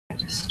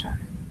Start.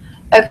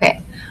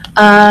 Okay.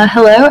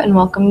 Hello and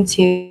welcome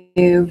to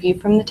View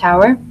from the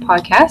Tower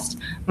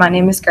podcast. My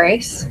name is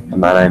Grace. And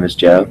my name is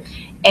Joe.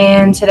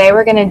 And today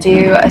we're going to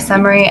do a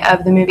summary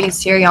of the movie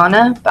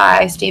Syriana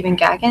by Stephen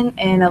Gaghan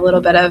and a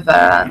little bit of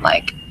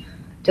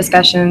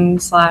discussion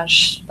 /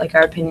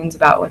 our opinions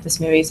about what this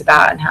movie is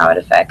about and how it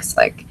affects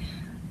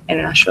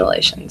international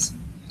relations.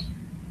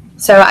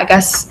 So I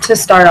guess to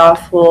start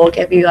off, we'll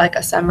give you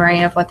a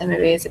summary of what the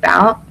movie is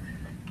about.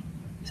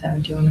 So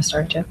do you want to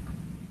start, Joe?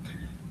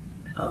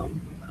 I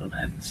don't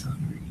have the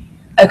summary.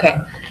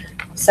 Okay,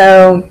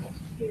 so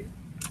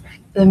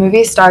the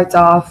movie starts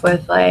off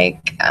with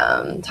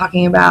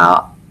talking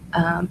about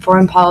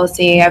foreign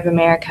policy of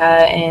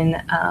America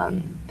in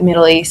the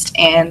Middle East,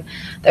 and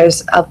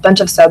there's a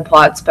bunch of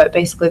subplots, but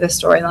basically the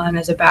storyline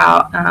is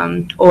about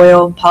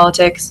oil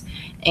politics,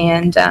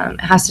 and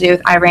it has to do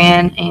with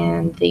Iran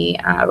and the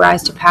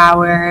rise to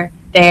power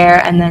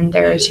there, and then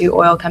there are two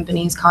oil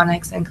companies,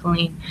 Connex and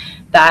Colleen,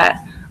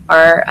 that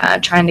are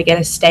trying to get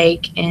a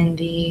stake in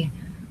the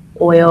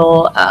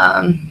oil,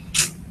 how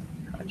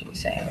would you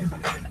say?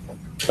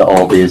 The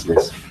oil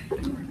business.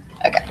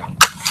 Okay.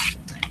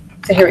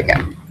 So here we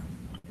go.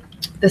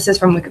 This is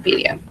from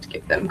Wikipedia, to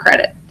give them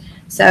credit.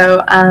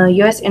 So,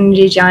 U.S.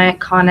 energy giant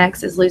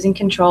Connex is losing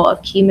control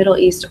of key Middle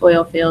East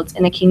oil fields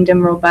in a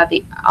kingdom ruled by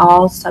the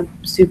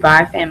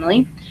Al-Zubayr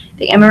family.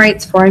 The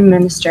Emirates Foreign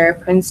Minister,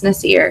 Prince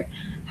Nasser,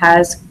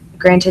 has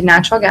granted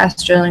natural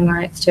gas drilling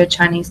rights to a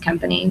Chinese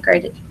company,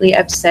 greatly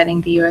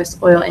upsetting the U.S.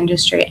 oil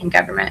industry and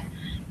government.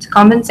 To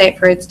compensate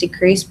for its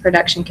decreased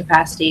production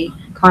capacity,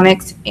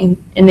 Connex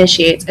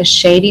initiates a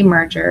shady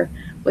merger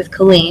with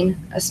Colleen,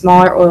 a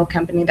smaller oil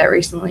company that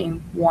recently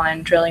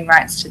won drilling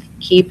rights to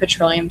key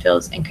petroleum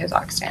fields in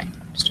Kazakhstan.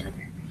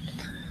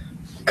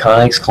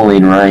 Connex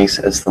Colleen ranks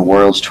as the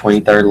world's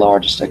 23rd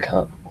largest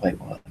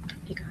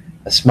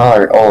a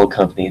smaller oil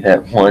company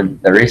that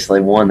recently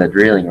won the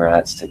drilling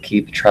rights to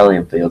key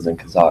petroleum fields in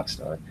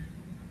Kazakhstan.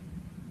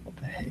 What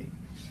the heck?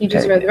 You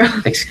just read it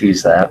wrong.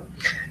 Excuse that.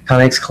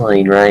 Connex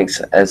Colleen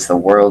ranks as the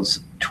world's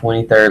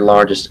 23rd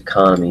largest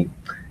economy,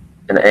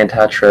 and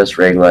antitrust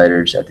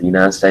regulators at the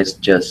United States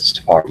Justice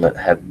Department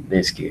have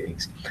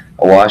misgivings.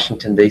 A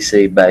Washington,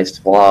 D.C.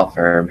 based law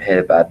firm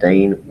headed by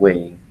Dean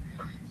Wing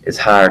is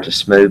hired to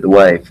smooth the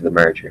way for the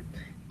merger.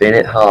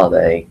 Bennett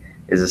Holiday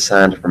is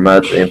assigned to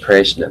promote the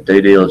impression of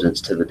due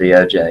diligence to the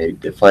DOJ,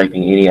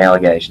 deflecting any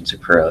allegations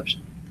of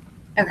corruption.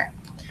 Okay,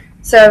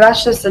 so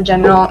that's just a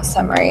general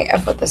summary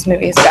of what this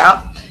movie is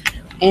about.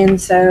 And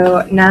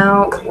so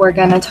now we're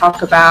going to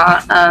talk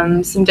about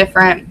some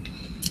different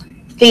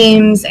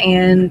themes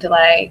and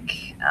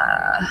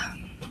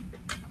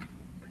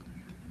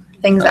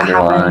things that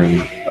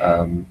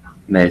happen.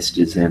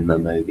 Messages in the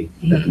movie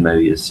that the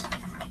movie is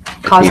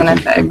cause and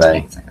effect.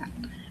 Things like that.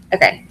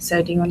 Okay,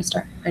 so do you want to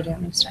start, or do you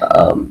want me to start?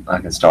 I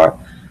can start.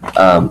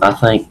 I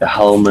think the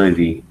whole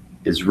movie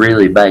is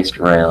really based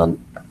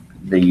around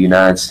the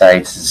United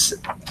States'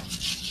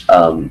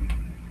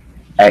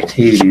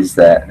 activities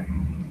that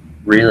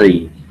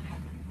really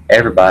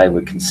everybody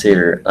would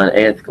consider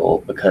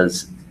unethical,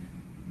 because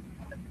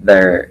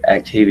their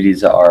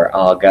activities are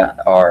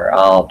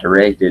all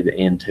directed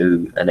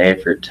into an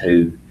effort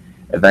to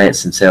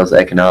advance themselves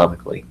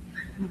economically.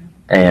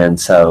 And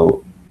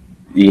so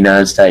the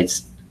United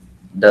States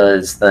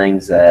does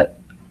things that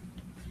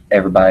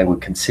everybody would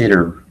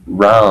consider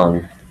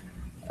wrong,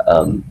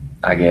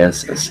 I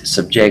guess,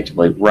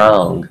 subjectively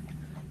wrong,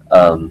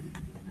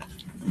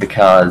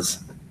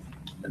 because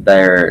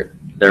they're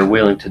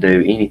willing to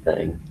do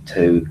anything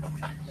to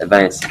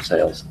advance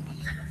themselves.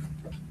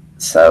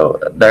 So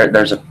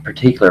there's a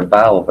particular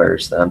Bible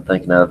verse that I'm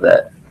thinking of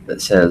that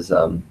says,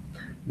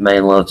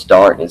 man loves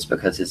darkness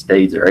because his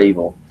deeds are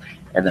evil.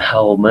 And the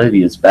whole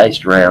movie is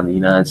based around the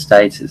United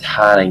States is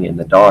hiding in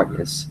the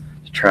darkness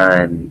to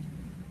try and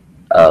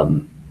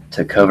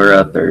to cover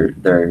up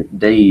their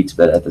deeds,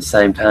 but at the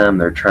same time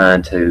they're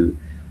trying to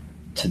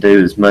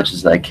do as much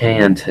as they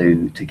can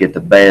to get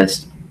the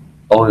best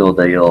oil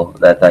deal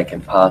that they can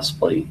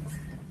possibly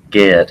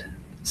get.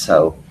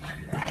 So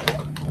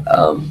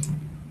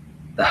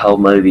the whole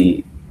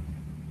movie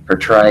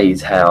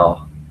portrays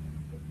how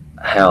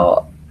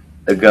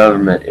the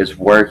government is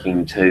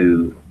working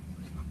to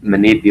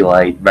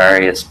manipulate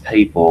various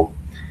people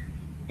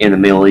in the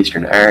Middle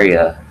Eastern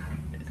area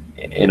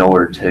in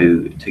order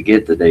to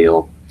get the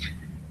deal,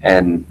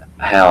 and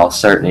how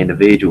certain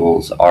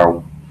individuals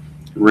are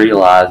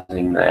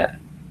realizing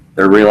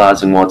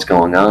what's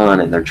going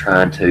on, and they're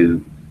trying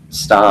to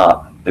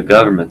stop the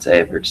government's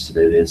efforts to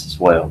do this as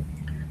well.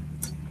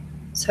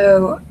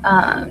 So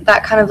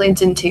that kind of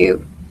leads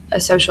into a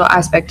social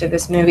aspect of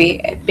this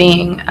movie, it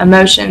being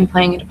emotion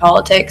playing into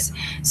politics.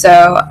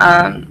 So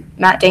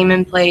Matt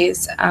Damon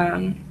plays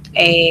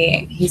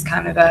he's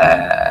kind of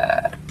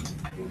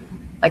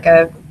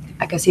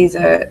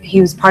he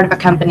was part of a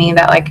company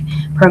that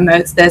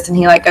promotes this, and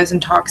he goes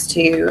and talks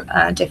to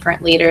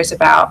different leaders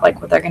about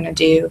what they're going to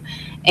do.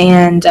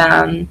 And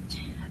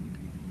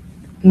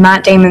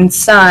Matt Damon's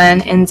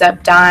son ends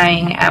up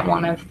dying at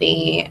one of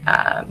the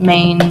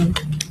main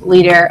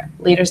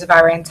leaders of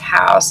Iran's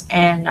house,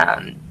 and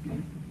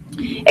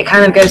it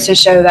kind of goes to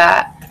show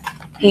that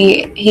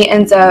he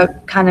ends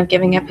up kind of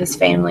giving up his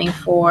family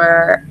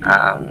for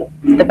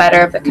the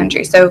better of the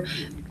country. So,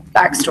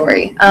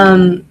 backstory.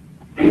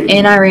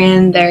 In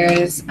Iran,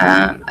 there's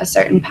a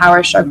certain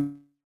power struggle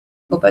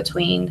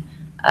between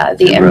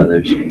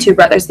two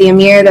brothers. The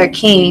emir, their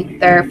king,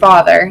 their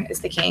father is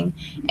the king,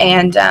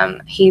 and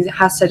he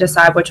has to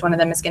decide which one of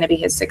them is going to be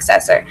his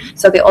successor.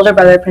 So the older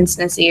brother, Prince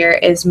Nasir,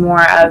 is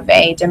more of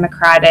a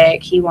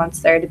democratic. He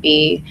wants there to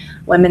be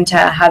women to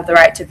have the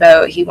right to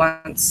vote. He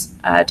wants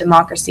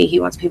democracy. He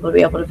wants people to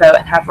be able to vote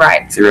and have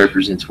rights. He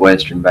represents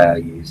Western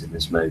values in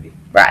this movie.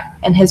 Right.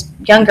 And his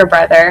younger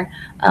brother,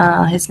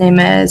 his name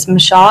is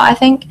Mashal, I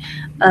think.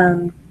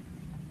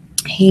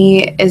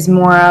 He is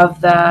more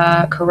of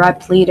the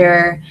corrupt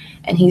leader,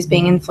 and he's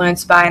being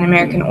influenced by an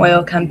American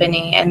oil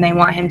company, and they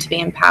want him to be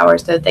in power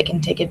so that they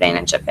can take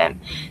advantage of him.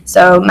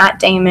 So Matt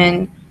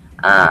Damon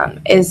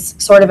is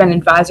sort of an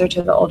advisor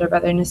to the older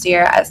brother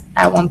Nasir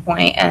at one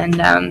point,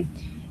 and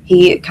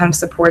he kind of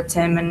supports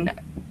him and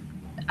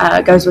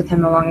goes with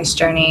him along his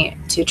journey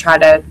to try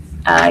to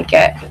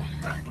get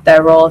the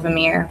role of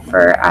emir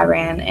for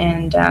Iran.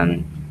 And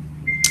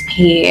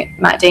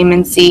Matt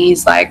Damon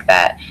sees like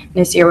that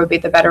Nasir would be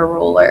the better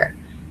ruler,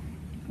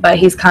 but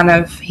he's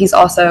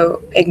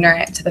also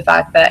ignorant to the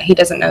fact that he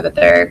doesn't know that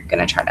they're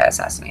going to try to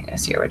assassinate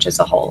Nasir, which is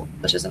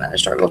another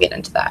story. We'll get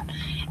into that.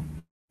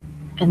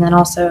 And then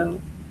also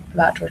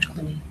about George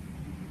Clooney.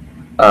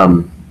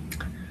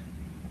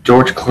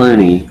 George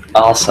Clooney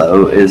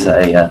also is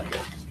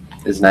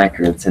an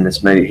actor that's in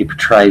this movie. He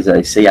portrays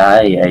a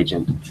CIA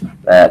agent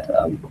that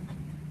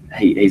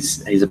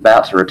he's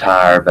about to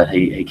retire, but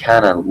he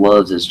kind of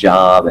loves his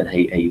job, and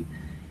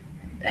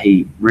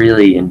he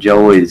really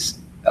enjoys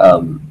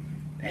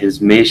his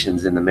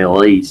missions in the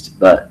Middle East.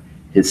 But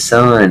his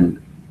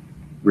son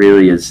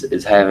really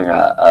is having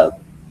a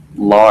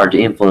large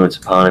influence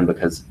upon him,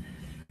 because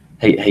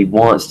he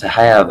wants to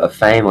have a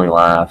family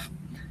life,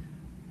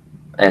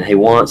 and he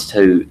wants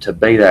to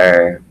be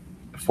there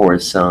for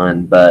his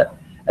son, but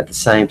at the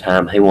same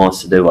time he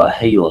wants to do what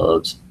he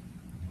loves.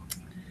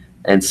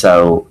 And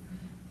so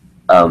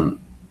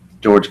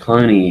George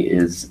Clooney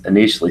is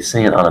initially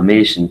sent on a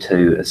mission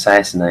to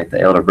assassinate the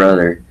elder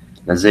brother,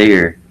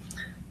 Nasir,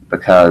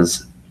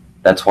 because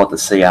that's what the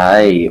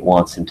CIA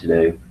wants him to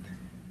do,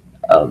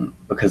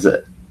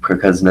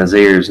 because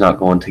Nasir is not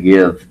going to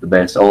give the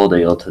best oil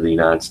deal to the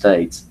United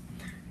States.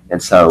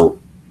 And so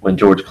when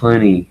George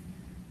Clooney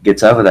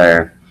gets over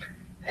there,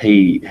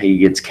 he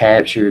gets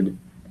captured,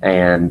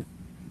 and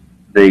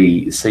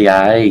the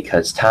CIA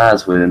cuts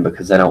ties with him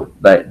because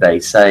they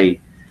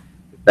say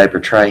they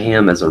portray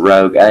him as a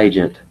rogue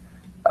agent,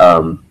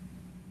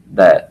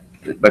 that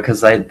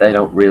because they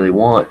don't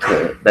want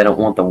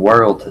the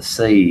world to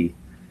see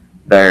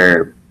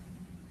their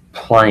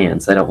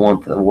plans. They don't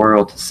want the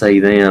world to see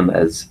them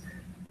as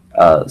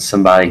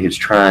somebody who's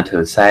trying to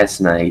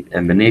assassinate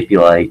and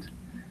manipulate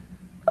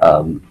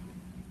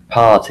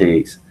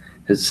politics.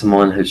 As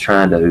someone who's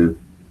trying to,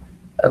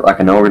 like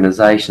an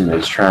organization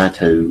that's trying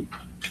to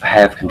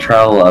have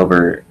control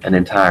over an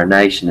entire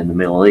nation in the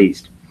Middle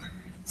East.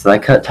 So they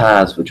cut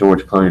ties with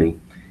George Clooney,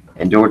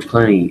 and George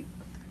Clooney,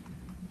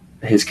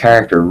 his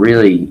character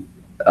really,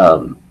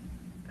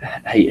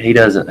 he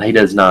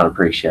does not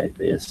appreciate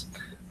this,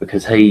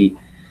 because he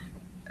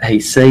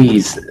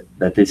sees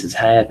that this has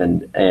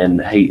happened,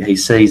 and he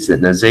sees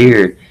that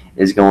Nasir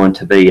is going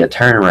to be a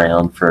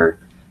turnaround for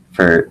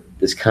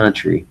this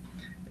country.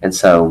 And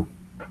so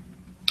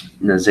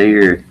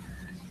Nasir,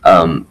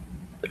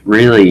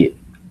 really,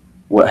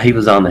 what he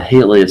was on the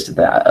hit list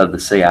of the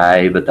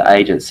CIA, but the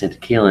agent sent to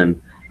kill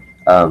him,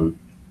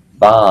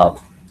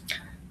 Bob,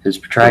 who's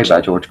portrayed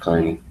by George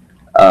Clooney,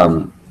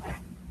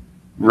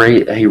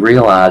 he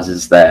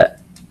realizes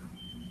that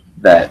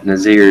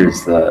Nasir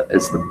is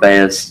the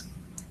best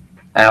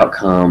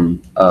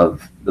outcome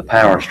of the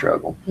power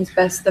struggle. He's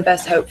the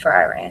best hope for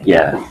Iran.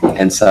 Yeah,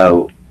 and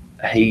so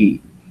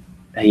he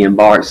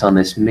embarks on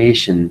this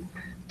mission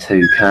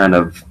to kind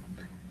of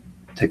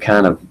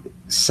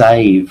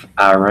save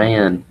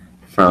Iran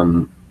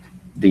from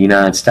the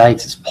United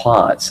States'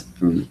 plots,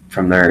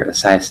 from their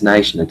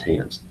assassination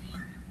attempts.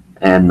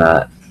 And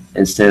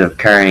instead of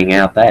carrying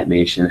out that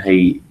mission,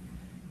 he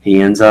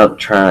ends up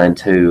trying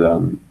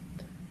to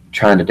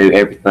do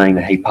everything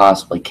that he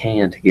possibly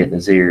can to get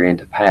Nasir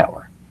into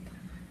power.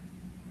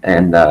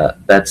 And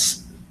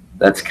that's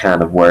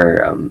kind of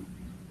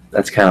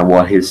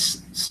what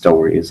his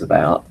story is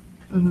about.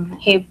 Mm-hmm.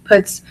 He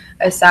puts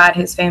aside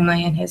his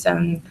family and his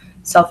own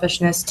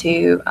selfishness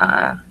to,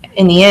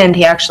 in the end,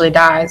 he actually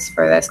dies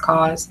for this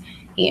cause.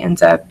 He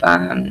ends up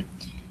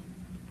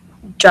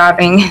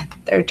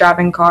they're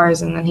driving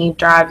cars, and then he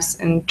drives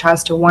and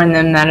tries to warn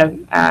them that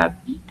a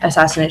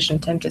assassination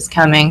attempt is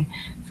coming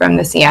from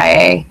the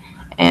CIA,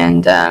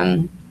 and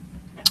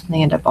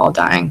they end up all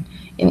dying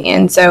in the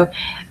end. So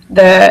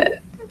the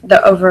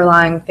the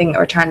overlying thing that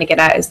we're trying to get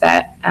at is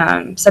that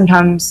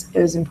sometimes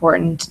it was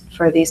important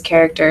for these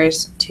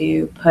characters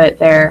to put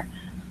their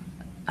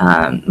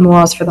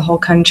morals for the whole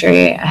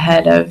country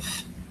ahead of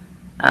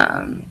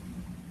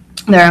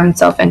their own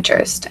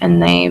self-interest,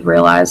 and they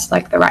realized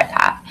like the right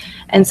path.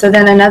 And so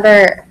then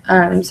another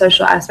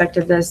social aspect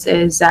of this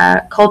is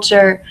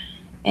culture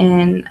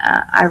in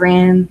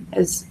Iran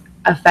is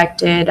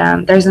affected.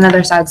 There's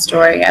another side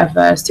story of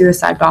a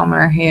suicide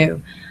bomber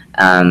who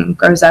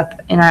grows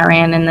up in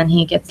Iran, and then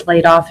he gets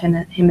laid off. Him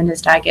and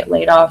his dad get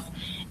laid off,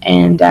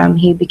 and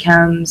he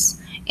becomes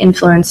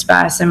influenced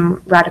by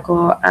some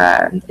radical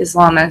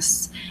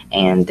Islamists,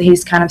 and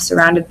he's kind of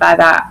surrounded by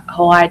that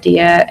whole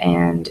idea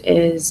and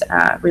is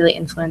really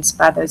influenced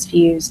by those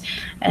views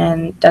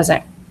and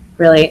doesn't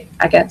really,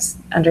 I guess,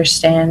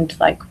 understand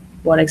like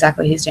what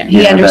exactly he's doing.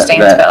 He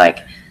understands, but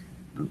like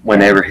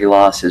whenever he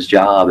lost his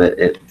job,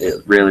 it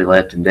really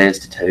left him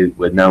destitute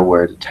with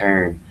nowhere to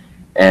turn,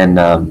 and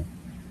the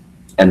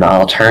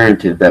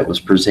alternative that was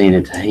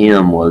presented to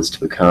him was to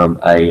become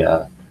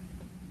an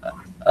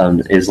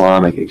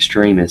Islamic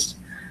extremist.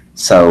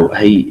 So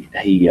he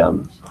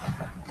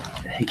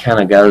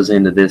kind of goes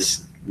into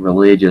this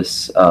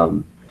religious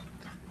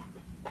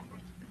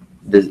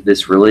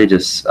this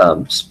religious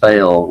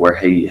spell where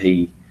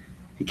he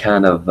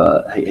kind of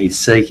he's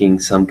seeking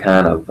some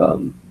kind of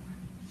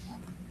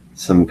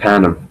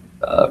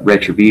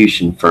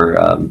retribution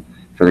for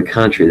the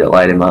country that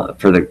laid him off,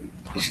 for the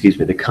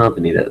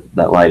company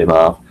that laid him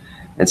off,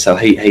 and so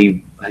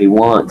he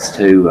wants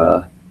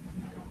to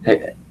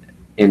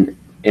in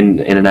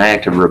an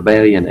act of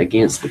rebellion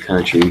against the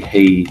country,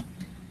 the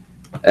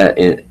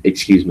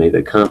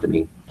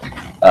company.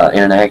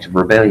 In an act of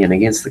rebellion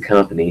against the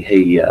company,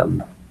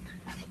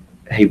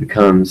 he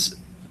becomes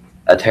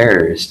a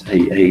terrorist.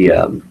 He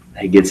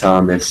gets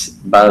on this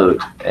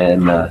boat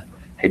and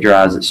he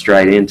drives it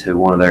straight into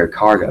one of their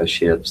cargo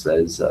ships that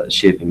is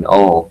shipping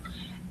oil.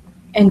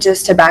 And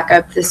just to back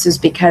up, this is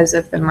because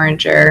of the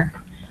merger.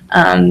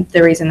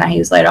 The reason that he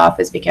was laid off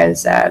is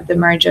because the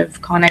merge of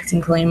Connex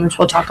and Killeen, which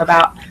we'll talk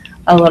about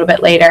a little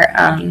bit later.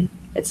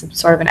 It's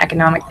sort of an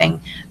economic thing,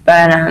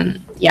 but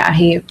yeah,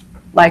 he,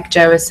 like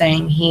Joe was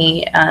saying,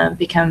 he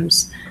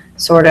becomes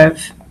sort of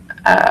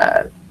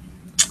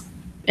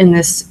in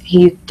this.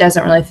 He's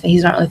not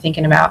really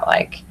thinking about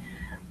like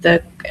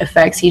the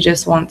effects. He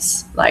just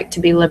wants like to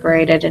be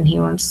liberated, and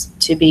he wants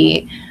to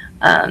be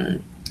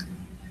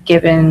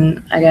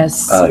given, I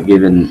guess,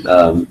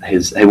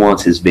 he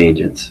wants his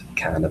vengeance,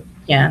 kind of.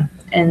 Yeah,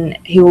 and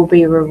he will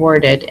be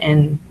rewarded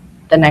in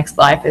the next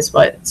life is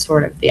what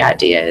sort of the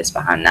idea is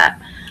behind that.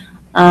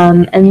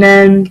 And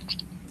then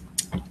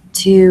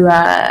to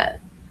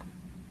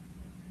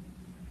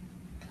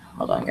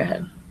hold on, go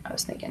ahead. I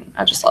was thinking,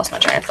 I just lost my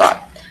train of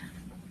thought.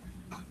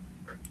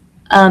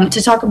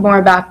 To talk more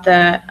about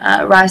the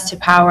rise to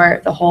power,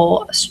 the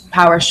whole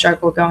power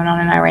struggle going on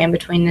in Iran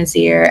between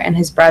Nazir and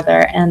his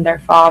brother and their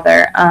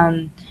father,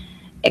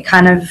 it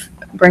kind of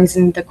brings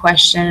into the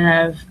question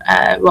of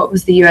what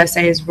was the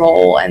USA's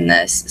role in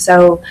this.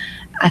 So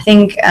I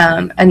think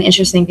an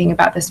interesting thing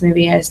about this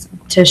movie is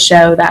to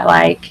show that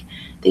like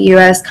the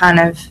U.S.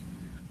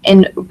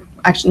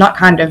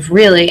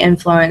 really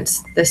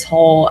influenced this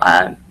whole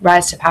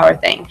rise to power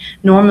thing.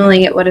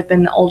 Normally it would have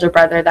been the older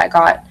brother that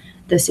got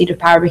the seat of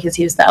power because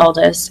he was the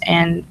eldest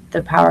and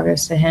the power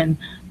goes to him.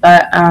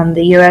 But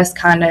the U.S.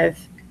 kind of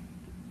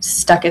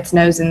stuck its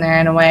nose in there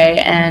in a way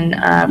and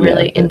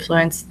really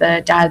influenced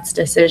the dad's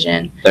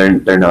decision.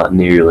 They're not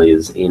nearly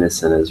as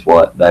innocent as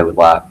what they would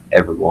like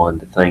everyone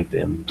to think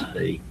them to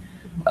be.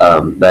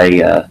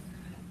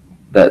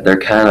 They're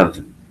kind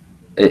of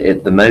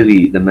the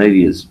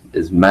movie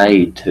is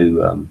made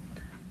to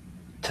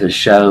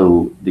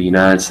show the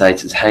United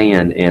States'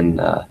 hand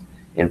in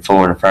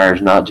foreign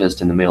affairs, not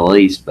just in the Middle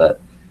East, but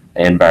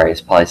in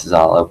various places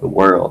all over the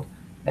world,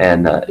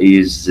 and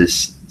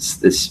uses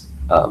this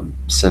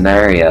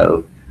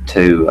scenario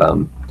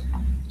to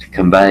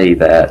convey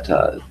that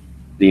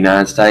the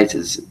United States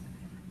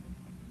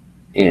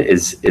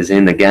is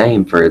in the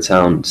game for its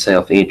own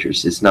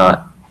self-interest. It's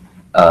not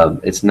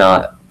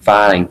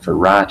fighting for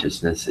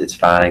righteousness. It's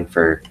fighting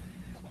for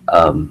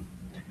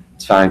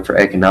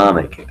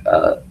economic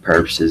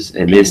purposes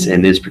in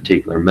this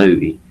particular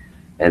movie,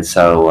 and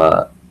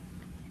so.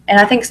 And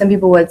I think some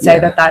people would say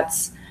that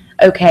that's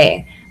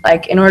okay.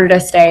 Like, in order to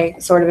stay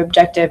sort of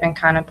objective and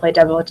kind of play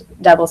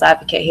devil's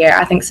advocate here,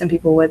 I think some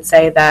people would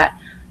say that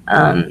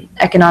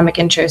economic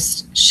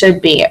interest should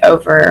be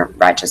over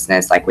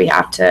righteousness. Like, we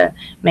have to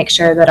make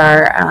sure that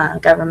our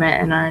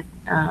government and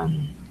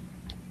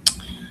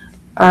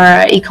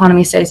our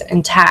economy stays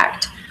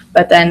intact.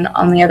 But then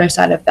on the other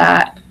side of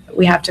that,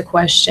 we have to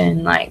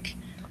question, like,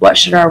 what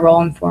should our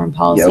role in foreign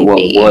policy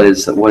be? What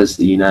is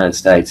the United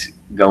States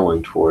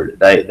going toward?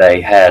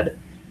 They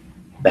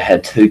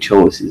had two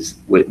choices.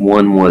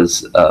 One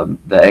was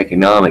the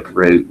economic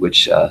route,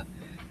 which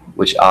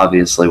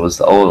obviously was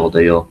the oil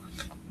deal,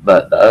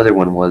 but the other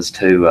one was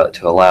to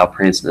allow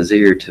Prince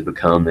Nazir to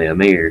become the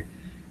emir,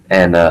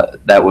 and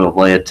that would have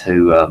led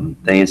to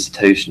the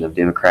institution of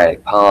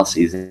democratic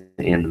policies in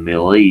the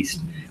Middle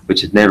East,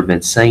 which had never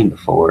been seen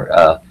before.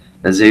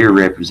 Nasir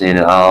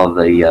represented all of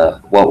the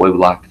what we would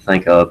like to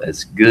think of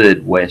as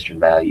good Western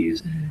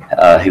values.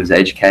 He was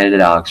educated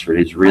at Oxford.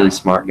 He was a really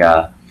smart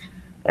guy,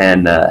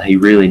 and he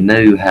really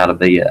knew how to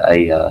be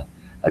a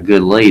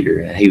good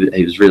leader.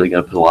 He was really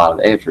going to put a lot of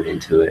effort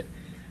into it,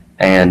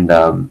 and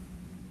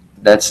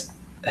that's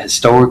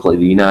historically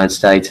the United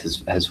States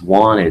has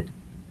wanted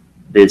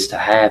this to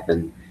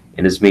happen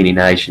in as many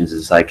nations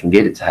as they can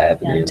get it to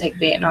happen in. Take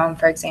Vietnam,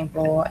 for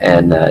example.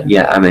 And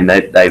I mean,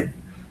 they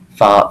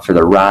fought for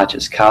the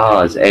righteous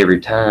cause every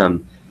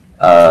time,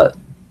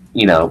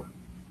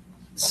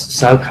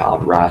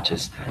 so-called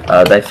righteous.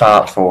 They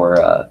fought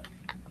for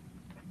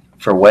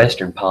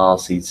Western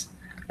policies,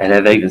 and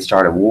have even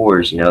started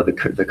wars.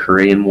 The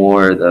Korean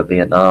War, the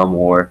Vietnam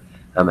War.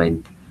 I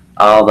mean,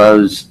 all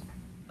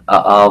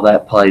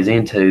that plays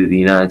into the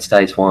United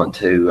States wanting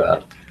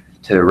to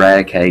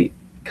eradicate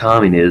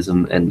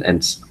communism and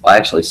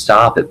actually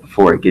stop it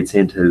before it gets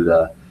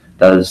into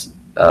those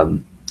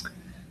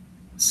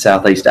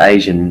Southeast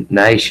Asian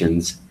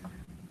nations.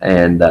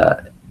 And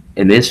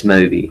in this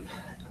movie,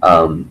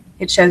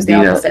 it shows the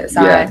opposite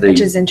side, which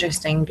is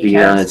interesting because the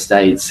United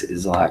States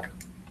is like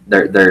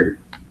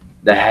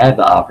they have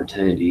the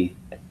opportunity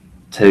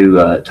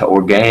to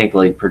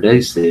organically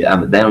produce it. I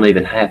mean, they don't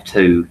even have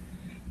to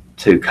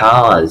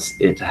cause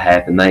it to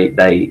happen.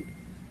 They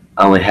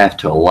only have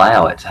to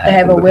allow it to happen. They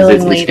have a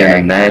willing leader. It's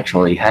going to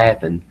naturally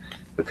happen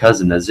because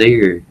of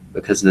Nasir.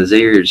 Because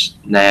Nasir's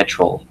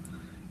natural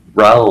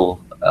role,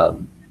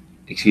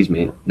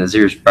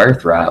 Nasir's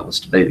birthright was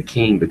to be the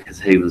king because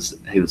he was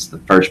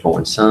the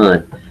firstborn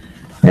son,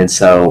 and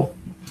so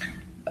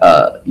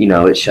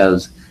it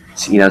shows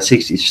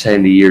 60 or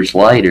 70 years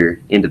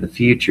later into the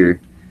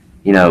future,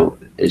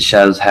 it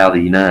shows how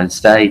the United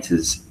States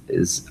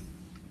is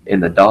in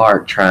the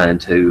dark trying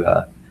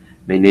to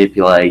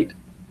manipulate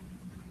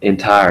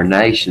entire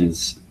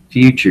nations'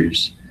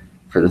 futures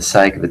for the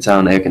sake of its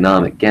own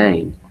economic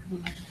gain,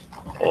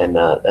 and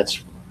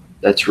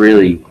that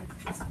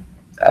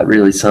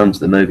really sums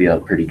the movie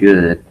up pretty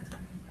good.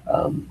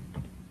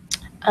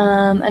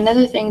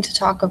 Another thing to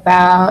talk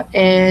about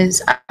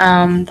is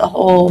the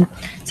whole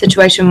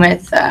situation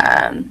with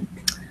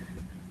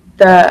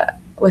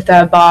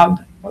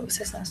Bob. What was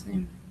his last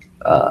name?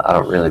 I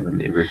don't really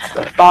remember.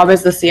 Bob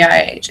is the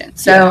CIA agent.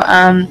 So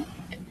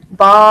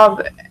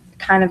Bob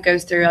kind of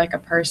goes through like a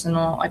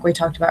personal, like we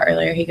talked about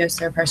earlier, he goes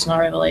through a personal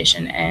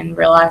revelation and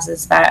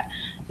realizes that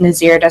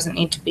Nasir doesn't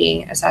need to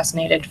be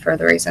assassinated for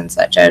the reasons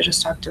that Joe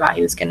just talked about.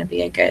 He was going to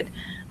be a good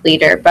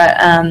leader. But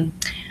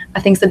I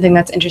think something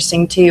that's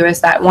interesting too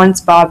is that once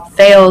Bob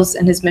fails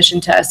in his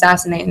mission to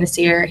assassinate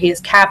Nasir, he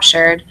is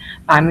captured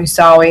by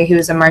Musawi, who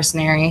is a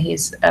mercenary.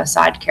 He's a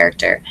side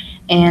character,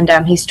 and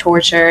he's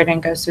tortured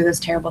and goes through this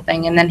terrible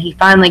thing. And then he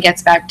finally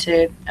gets back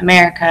to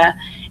America,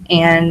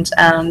 and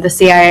the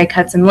CIA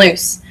cuts him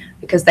loose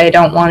because they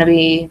don't want to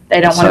be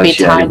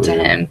tied to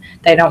him.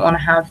 They don't want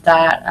to have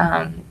that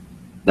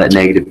that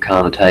negative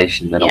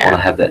connotation. They don't want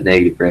to have that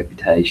negative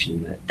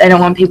reputation. They don't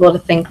want people to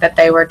think that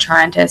they were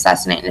trying to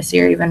assassinate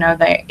Nasir, even though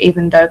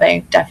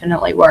they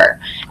definitely were.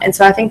 And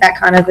so I think that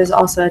kind of is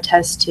also a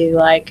test to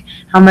like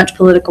how much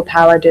political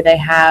power do they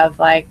have.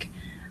 Like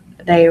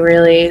they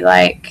really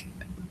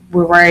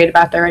were worried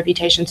about their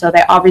reputation, so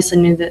they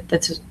obviously knew that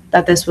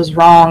this was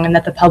wrong and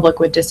that the public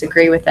would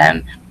disagree with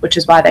them, which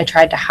is why they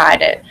tried to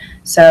hide it.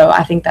 So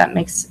I think that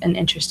makes an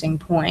interesting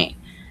point,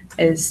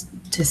 is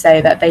to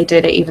say that they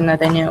did it even though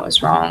they knew it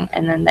was wrong,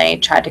 and then they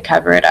tried to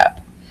cover it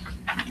up.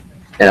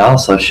 It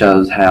also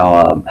shows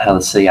how the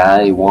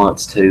CIA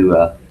wants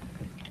to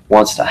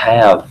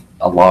have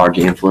a large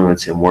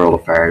influence in world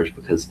affairs,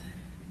 because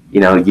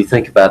you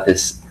think about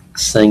this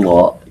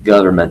single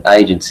government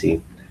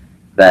agency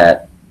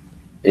that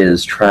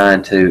is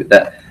trying to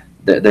that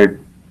they're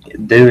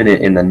doing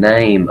it in the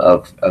name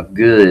of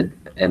good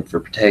and for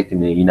protecting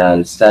the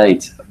United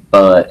States,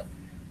 but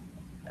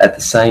at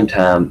the same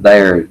time,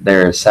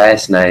 they're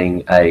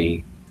assassinating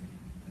a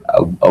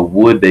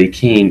would-be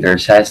king. They're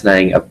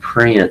assassinating a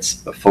prince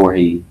before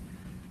he,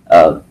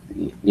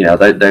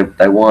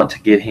 they want to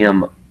get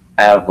him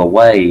out of the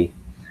way,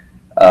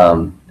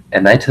 and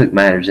they took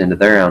matters into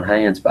their own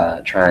hands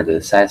by trying to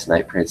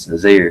assassinate Prince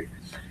Nasir.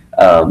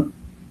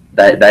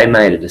 They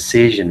made a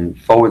decision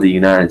for the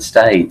United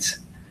States,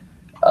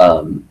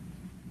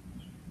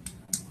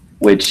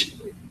 which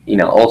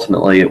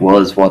ultimately it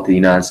was what the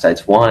United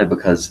States wanted,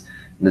 because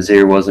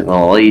Nasir wasn't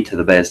going to lead to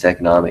the best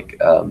economic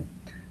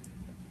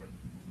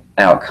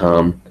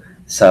outcome,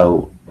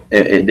 so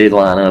it did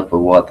line up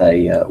with what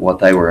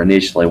they were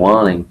initially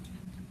wanting.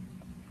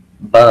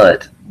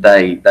 But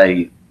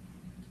they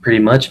pretty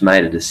much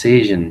made a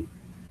decision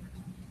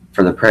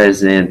for the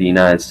president of the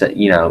United States.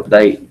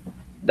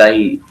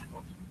 They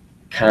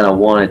kind of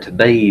wanted to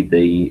be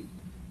the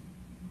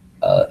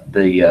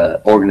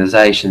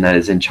organization that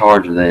is in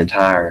charge of the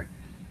entire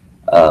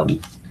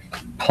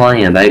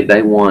plan.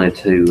 They wanted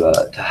to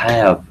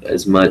have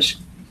as much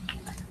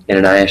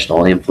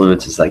international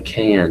influence as they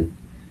can,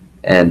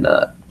 and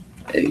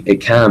it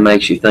kind of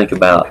makes you think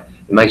about.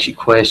 It makes you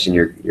question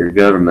your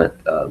government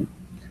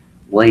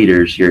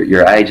leaders,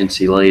 your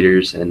agency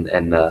leaders,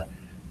 and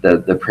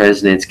the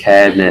president's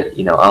cabinet.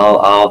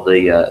 All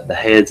the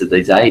heads of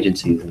these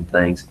agencies and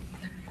things.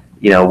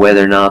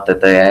 Whether or not that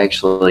they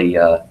actually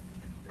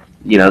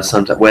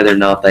sometimes whether or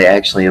not they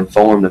actually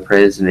inform the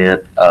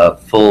president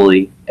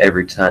fully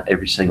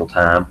every single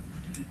time,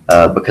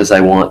 because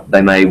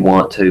they may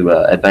want to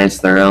advance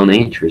their own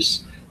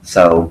interests.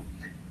 So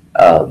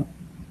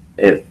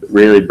it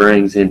really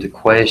brings into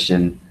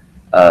question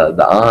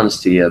the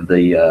honesty of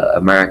the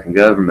American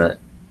government,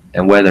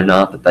 and whether or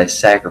not that they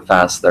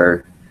sacrifice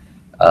their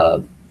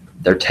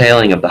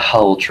telling of the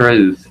whole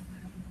truth,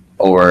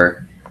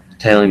 or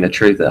telling the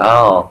truth at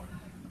all,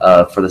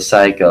 for the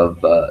sake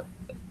of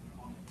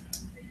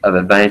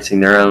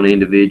advancing their own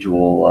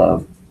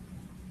individual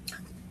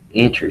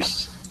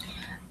interests.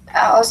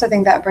 I also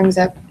think that brings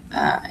up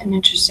an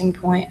interesting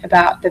point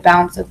about the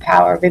balance of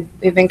power.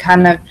 We've been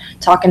kind of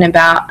talking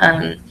about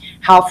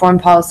how foreign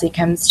policy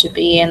comes to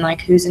be and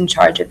like who's in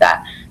charge of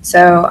that.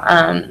 So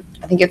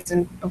I think it's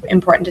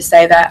important to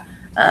say that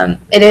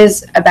it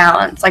is a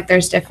balance. Like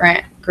there's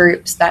different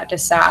groups that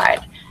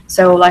decide.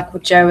 So like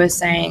what Joe was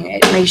saying,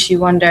 it makes you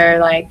wonder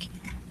like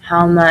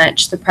how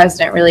much the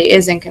president really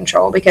is in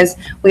control, because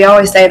we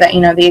always say that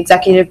the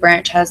executive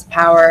branch has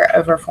power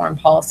over foreign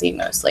policy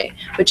mostly,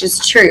 which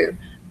is true,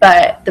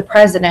 but the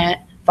president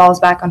falls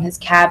back on his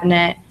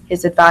cabinet,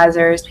 his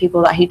advisors,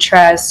 people that he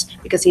trusts,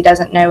 because he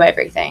doesn't know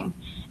everything.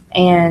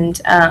 And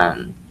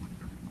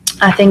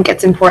I think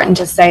it's important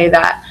to say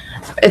that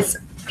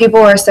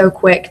people are so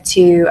quick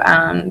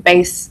to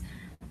base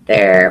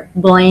their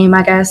blame,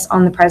 I guess,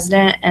 on the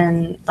president,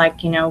 and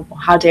like,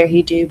 how dare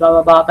he do blah,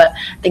 blah, blah. But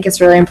I think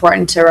it's really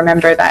important to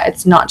remember that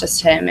it's not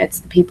just him, it's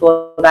the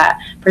people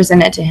that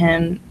present it to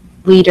him,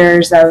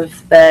 leaders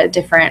of the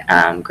different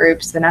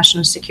groups, the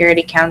National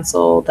Security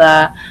Council,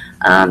 the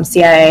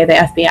CIA, the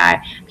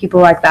FBI, people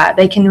like that.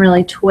 They can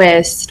really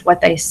twist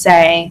what they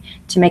say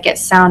to make it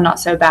sound not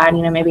so bad,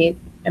 maybe,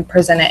 and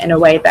present it in a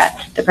way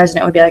that the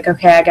president would be like,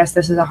 okay, I guess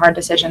this is a hard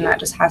decision that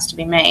just has to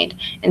be made,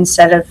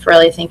 instead of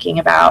really thinking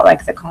about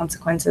like the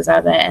consequences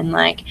of it and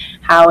like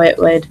how it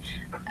would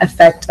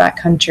affect that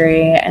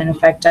country and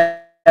affect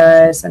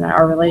us and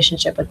our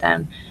relationship with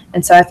them.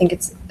 And so I think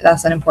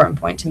that's an important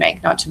point to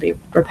make, not to be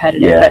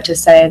repetitive, but to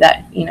say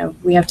that,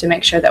 we have to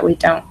make sure that we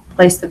don't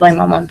place the blame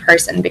on one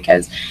person,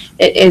 because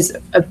it is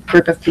a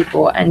group of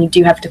people and you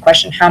do have to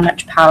question how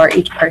much power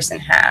each person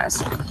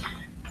has.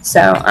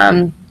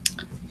 So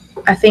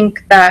I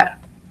think that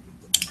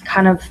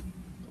kind of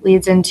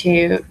leads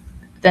into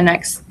the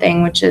next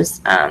thing, which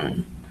is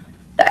the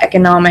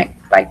economic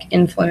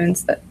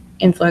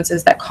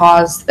influences that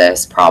cause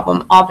this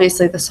problem.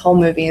 Obviously, this whole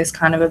movie is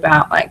kind of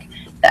about like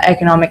the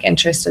economic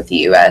interest of the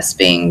U.S.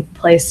 being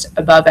placed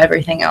above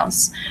everything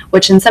else,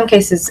 which in some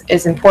cases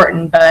is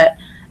important, but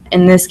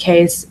in this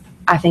case,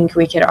 I think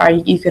you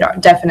could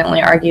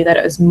definitely argue that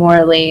it was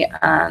morally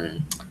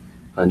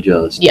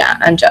unjust. Yeah,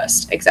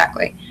 unjust,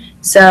 exactly.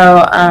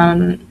 So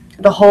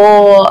the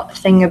whole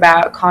thing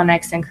about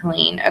Connex and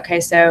Killeen. Okay,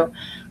 so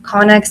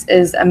Connex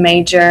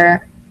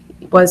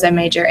was a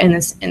major in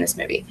this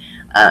movie.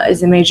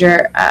 Is a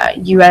major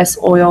U.S.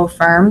 oil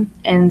firm,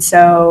 and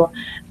so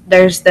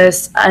there's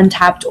this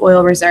untapped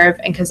oil reserve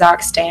in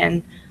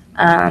Kazakhstan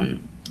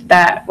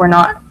that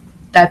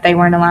they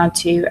weren't allowed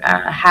to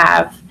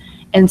have,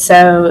 and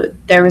so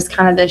there was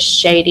kind of this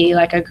shady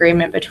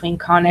agreement between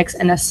Connex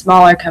and a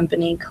smaller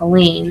company,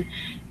 Killeen,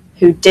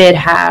 who did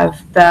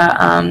have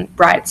the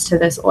rights to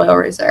this oil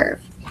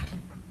reserve.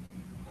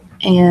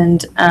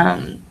 And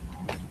I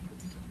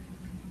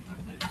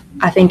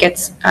think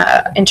it's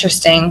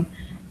interesting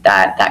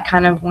that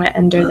kind of went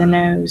under the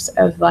nose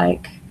of a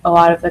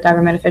lot of the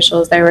government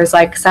officials. There was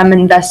some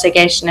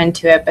investigation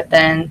into it, but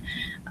then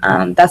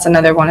that's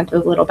another one of the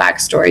little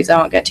backstories. I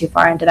won't get too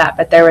far into that,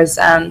 but there was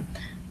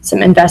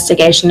some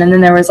investigation, and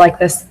then there was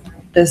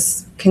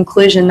this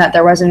conclusion that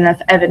there wasn't enough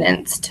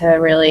evidence to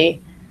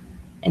really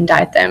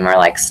indict them or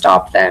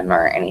stop them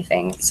or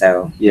anything.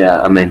 So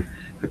yeah, I mean,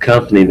 a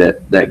company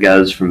that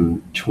goes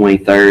from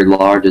 23rd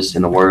largest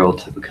in the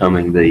world to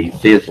becoming the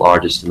 5th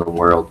largest in the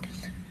world,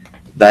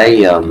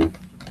 they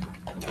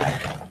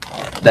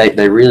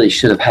really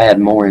should have had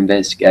more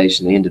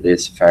investigation into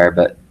this affair,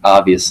 but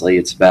obviously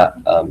it's about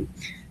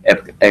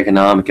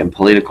economic and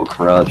political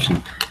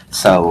corruption.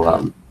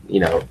 So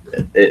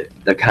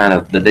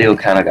the deal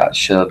kind of got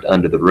shoved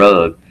under the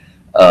rug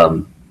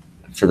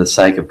for the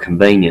sake of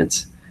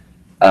convenience.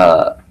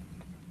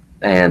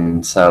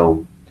 And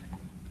so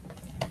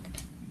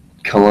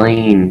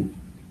Killeen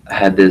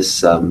had the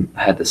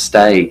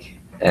stake,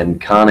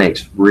 and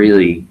Connex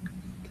really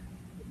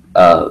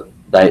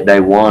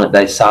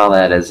they saw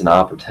that as an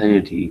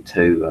opportunity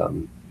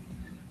to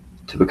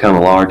become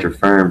a larger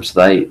firm.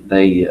 So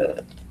they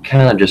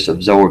kind of just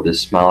absorbed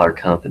this smaller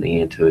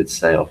company into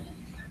itself,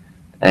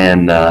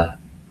 and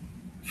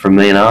from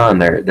then on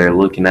they're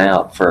looking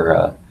out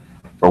for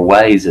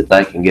ways that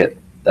they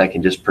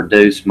can just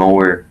produce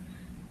more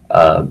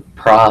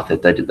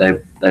profit.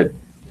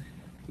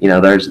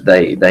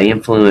 They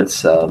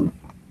influence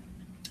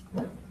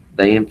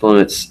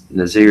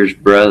Nazir's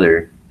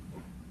brother,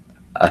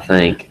 I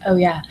think. Oh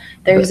yeah,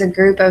 there's a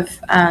group of.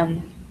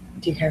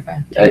 Do you care if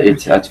I?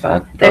 That's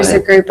fine. Go There's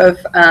ahead. a group of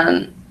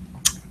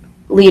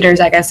leaders,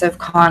 I guess, of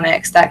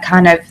Connex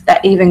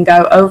that even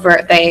go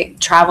over. They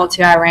travel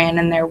to Iran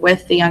and they're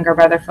with the younger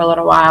brother for a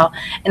little while,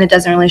 and it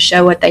doesn't really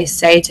show what they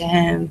say to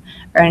him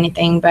or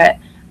anything, but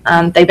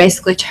they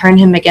basically turn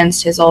him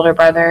against his older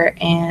brother,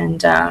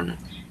 and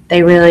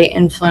they really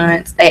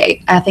influence.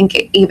 I think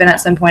even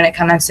at some point it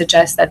kind of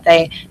suggests that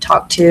they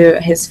talk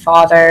to his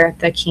father,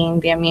 the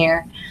king, the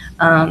emir,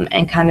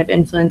 and kind of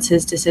influence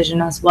his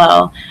decision as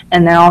well.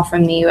 And they're all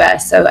from the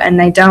U.S.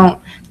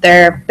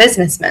 They're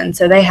businessmen,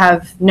 so they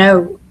have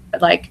no,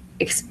 I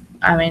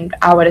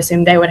would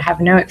assume they would have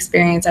no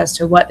experience as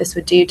to what this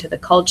would do to the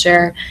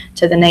culture,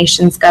 to the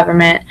nation's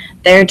government.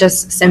 They're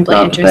just simply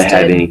Not interested. that they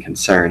have any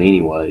concern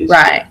anyways.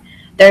 Right.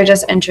 They're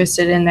just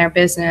interested in their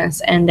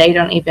business, and they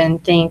don't even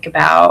think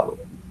about,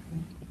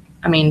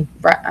 who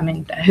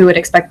would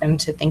expect them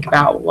to think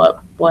about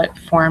what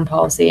foreign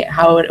policy,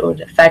 how it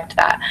would affect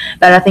that?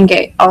 But I think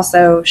it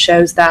also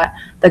shows that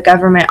our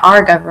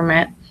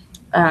government,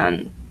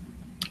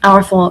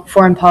 our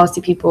foreign policy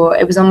people,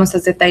 it was almost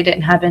as if they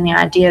didn't have any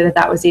idea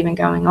that was even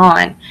going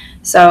on.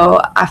 So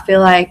I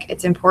feel like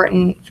it's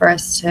important for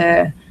us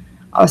to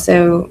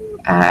also,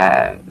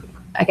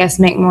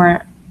 make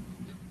more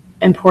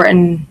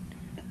important.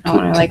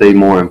 To be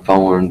more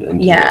informed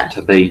and to kind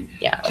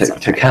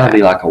of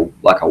be like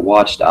a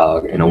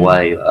watchdog in a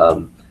way,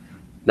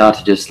 not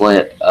to just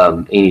let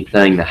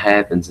anything that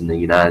happens in the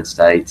United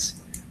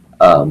States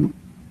come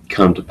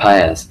to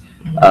pass.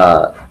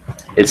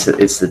 It's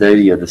the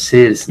duty of the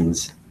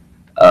citizens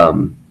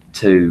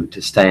to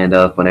stand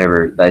up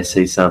whenever they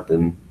see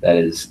something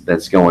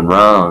that's going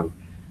wrong,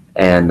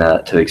 and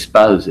to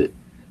expose it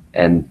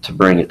and to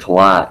bring it to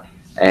light.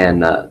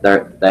 And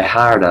they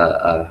hired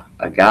a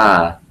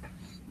guy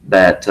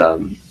that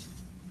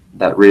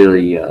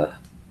really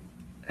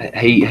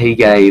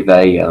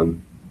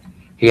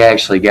he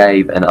actually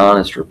gave an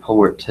honest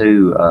report to.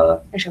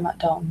 You're talking about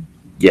Dalton?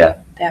 Yeah.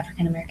 The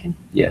African American.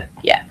 Yeah.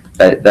 Yeah.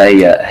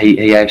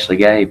 He actually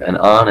gave an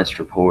honest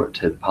report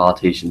to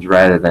politicians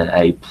rather than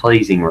a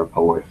pleasing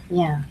report.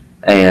 Yeah.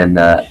 And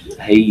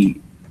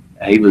he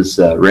was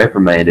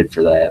reprimanded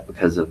for that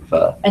because of.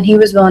 And he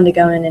was willing to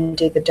go in and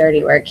do the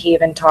dirty work. He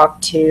even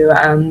talked to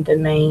the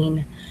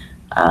main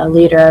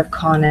leader of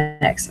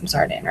Connex. I'm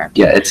sorry to interrupt.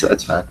 Yeah, it's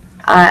fine.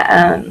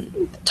 I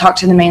talked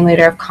to the main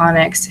leader of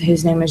Connex,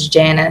 whose name was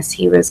Janice.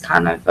 He was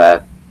kind of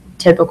a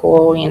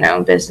typical,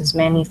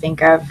 businessman you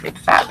think of, with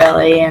fat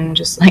belly and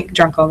just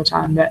drunk all the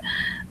time. But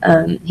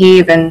he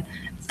even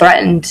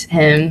threatened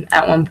him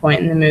at one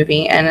point in the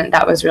movie, and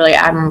that was really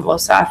admirable.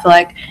 So I feel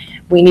like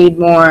we need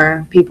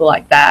more people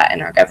like that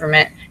in our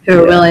government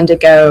who are willing to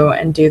go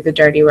and do the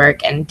dirty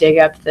work and dig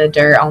up the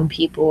dirt on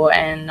people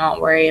and not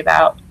worry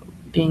about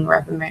being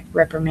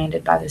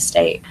reprimanded by the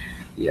state.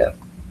 Yeah.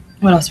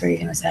 What else were you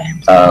going to say?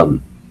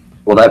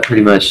 Well, that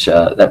pretty much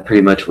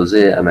was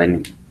it. I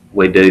mean,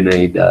 we do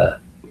need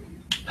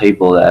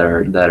people that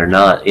are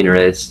not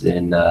interested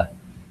in.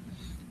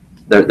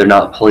 They're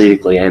not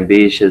politically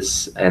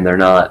ambitious, and they're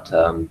not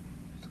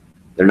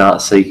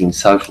seeking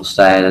social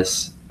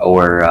status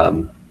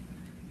or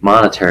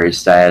monetary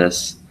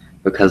status,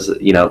 because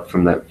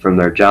from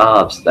their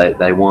jobs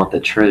they want the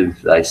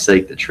truth. They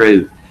seek the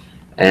truth,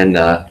 and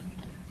the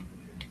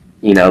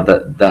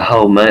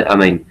whole.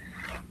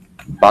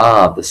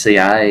 Bob, the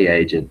CIA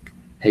agent,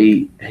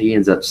 he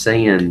ends up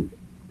seeing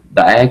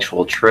the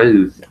actual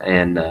truth,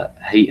 and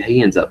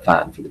he ends up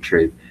fighting for the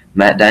truth.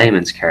 Matt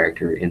Damon's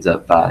character ends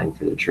up fighting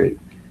for the truth,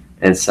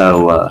 and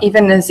so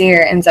even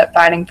Nazir ends up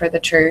fighting for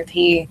the truth.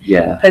 He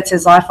puts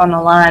his life on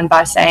the line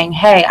by saying,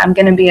 "Hey, I'm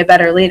going to be a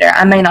better leader.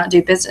 I may not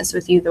do business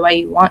with you the way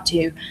you want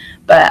to,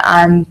 but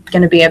I'm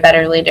going to be a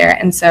better leader."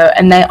 And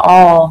they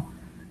all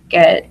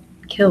get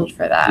killed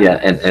for that. Yeah,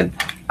 and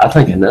I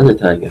think another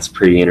thing that's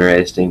pretty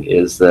interesting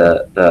is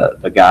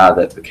the guy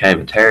that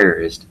became a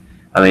terrorist.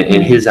 I mean,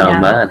 in his own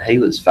mind, he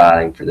was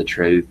fighting for the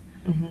truth,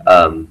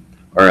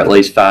 or at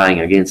least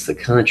fighting against the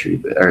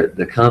country or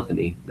the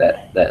company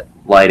that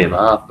laid him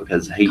off,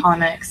 because he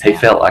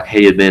felt like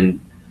he had been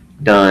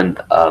done.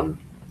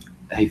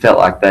 He felt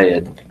like they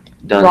had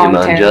done him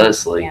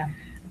unjustly,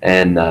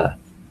 and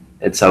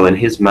so in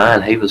his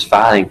mind, he was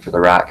fighting for the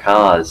right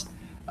cause.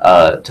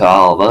 To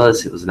all of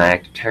us, it was an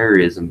act of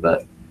terrorism,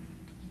 but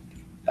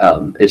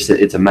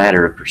it's a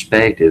matter of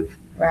perspective.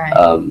 Right.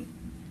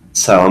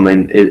 So I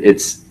mean,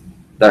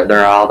 there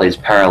are all these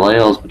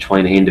parallels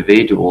between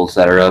individuals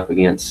that are up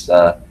against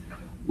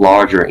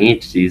larger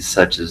entities,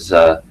 such as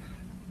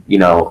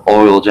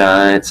oil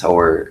giants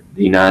or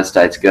the United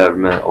States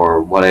government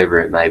or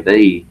whatever it may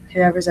be.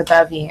 Whoever's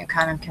above you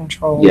kind of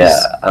controls. Yeah,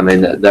 I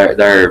mean,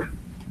 there are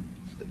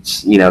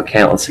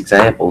countless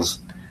examples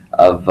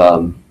of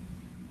the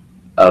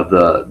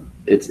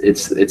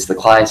it's the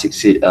classic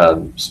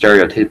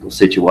stereotypical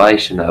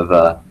situation of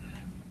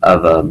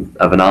of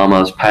an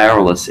almost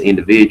powerless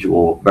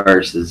individual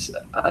versus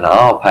an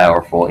all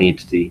powerful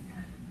entity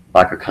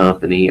like a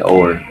company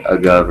or a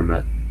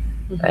government.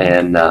 Mhm.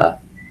 And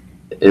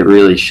it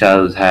really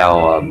shows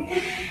how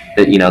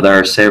that there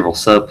are several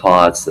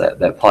subplots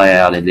that play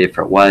out in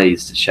different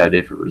ways to show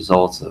different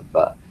results of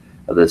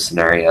the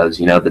scenarios.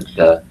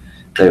 The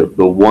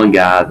one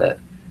guy that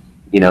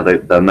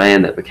the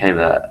man that became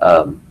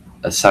a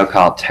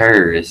so-called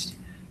terrorist,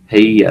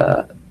 he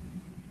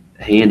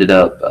ended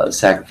up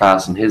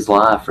sacrificing his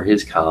life for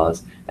his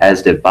cause,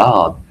 as did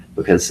Bob,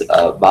 because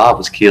Bob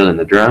was killed in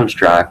the drone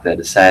strike that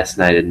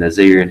assassinated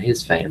Nazir and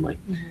his family.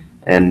 Mhm.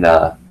 And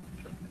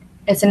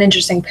it's an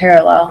interesting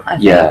parallel, I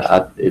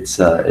think. it's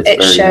very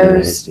shows,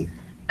 interesting.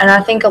 And I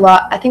think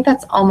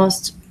that's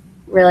almost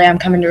really, I'm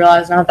coming to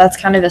realize now, that's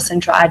kind of the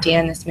central idea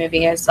in this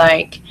movie, is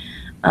like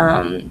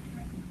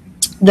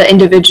the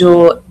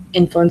individual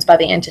influenced by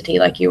the entity,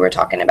 like you were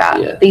talking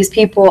about. Yeah. These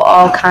people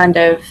all kind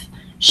of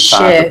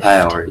shift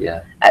Power,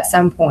 at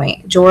some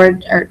point.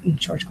 George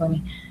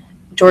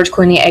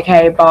Clooney,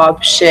 aka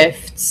Bob,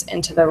 shifts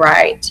into the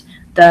right.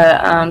 The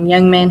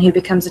young man who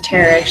becomes a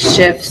terrorist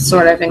shifts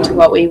sort of into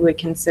what we would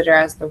consider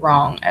as the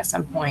wrong at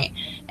some point.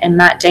 And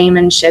Matt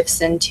Damon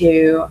shifts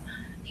into,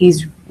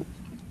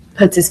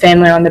 puts his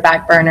family on the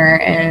back burner,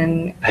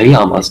 and he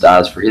almost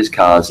dies for his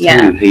cause too.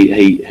 Yeah.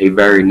 He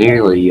very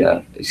nearly,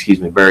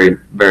 very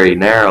very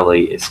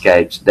narrowly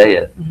escapes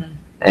death. Mhm.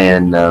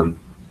 And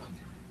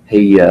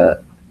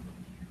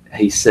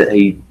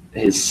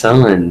his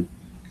son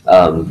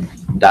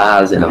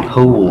dies in a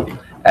pool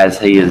as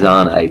he is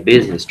on a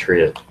business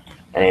trip,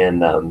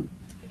 and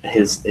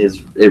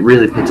it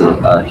really puts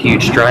a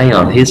huge strain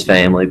on his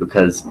family,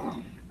 because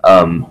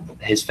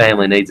his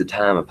family needs a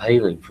time of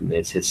healing from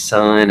this. His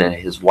son and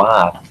his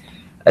wife,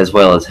 as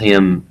well as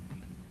him,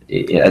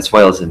 as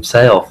well as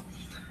himself,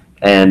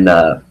 and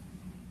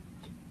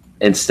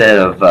instead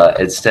of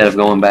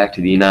going back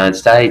to the United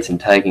States and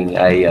taking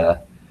a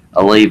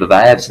leave of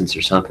absence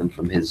or something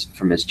from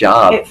his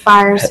job, it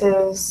fires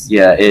his.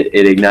 Yeah,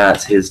 it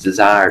ignites his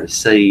desire to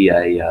see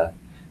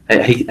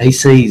he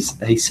sees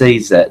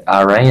that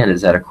Iran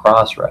is at a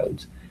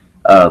crossroads,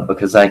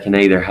 because they can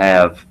either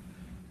have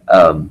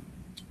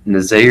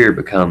Nazir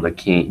become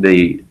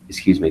the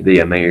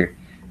emir,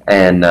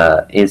 and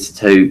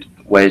institute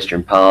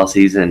Western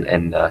policies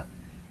and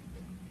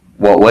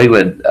what we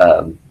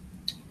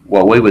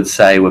would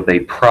say would be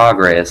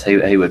progress.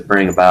 He would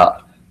bring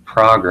about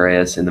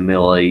progress in the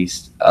Middle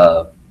East,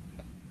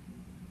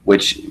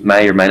 which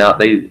may or may not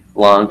be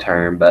long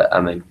term, but I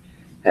mean,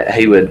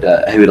 he would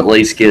at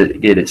least get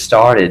it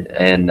started.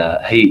 And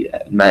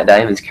Matt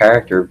Damon's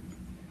character,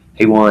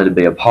 he wanted to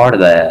be a part of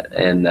that,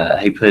 and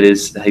he put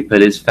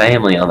his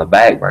family on the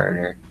back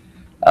burner,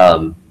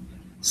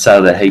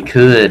 so that he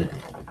could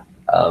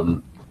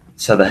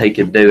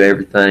do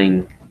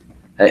everything.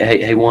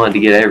 He wanted to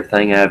get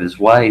everything out of his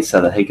way so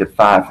that he could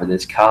fight for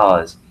this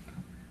cause,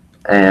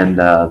 and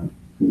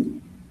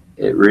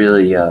it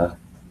really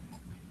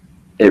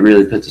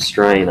puts a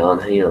strain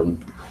on him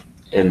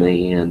in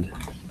the end.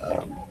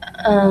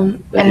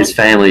 But his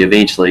family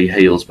eventually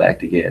heals back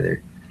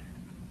together.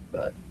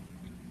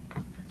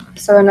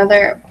 So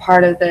another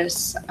part of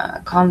this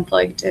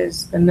conflict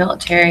is the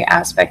military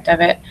aspect of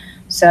it.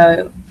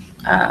 So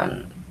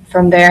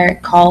from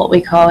there,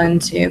 we call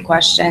into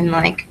question,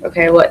 like,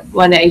 okay,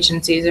 what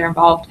agencies are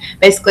involved?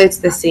 Basically, it's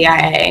the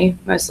CIA.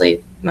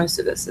 Most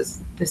of this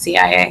is the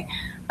CIA.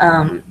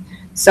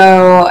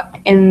 So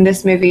in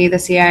this movie, the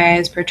CIA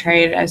is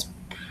portrayed as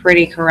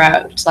pretty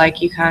corrupt.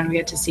 Like, you kind of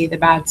get to see the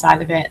bad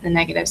side of it, the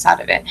negative side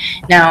of it.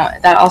 Now,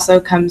 that also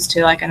comes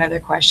to like another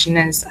question: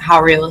 is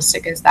how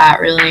realistic is that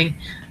really?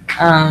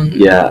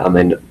 Yeah, I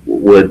mean,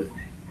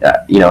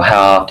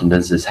 how often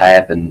does this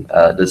happen?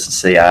 Does the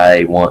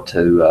CIA want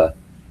to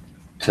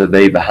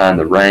be behind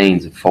the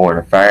reins of foreign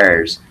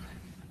affairs?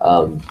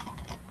 How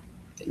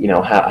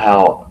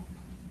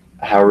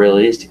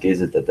realistic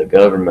is it that the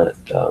government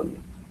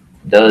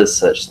does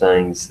such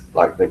things?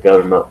 Like, the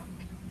government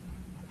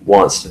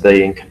wants to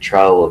be in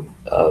control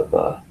of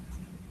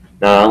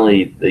not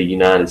only the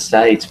United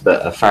States,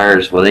 but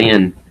affairs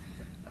within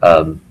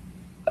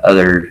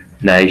other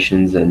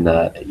nations and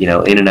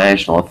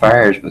international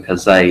affairs,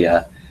 because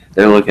they're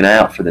looking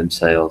out for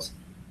themselves,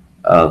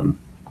 or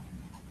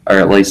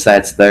at least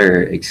that's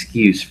their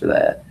excuse for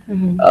that.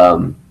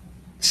 Mm-hmm.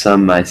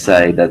 Some may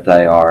say that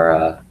they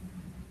are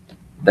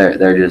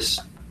they're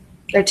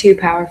too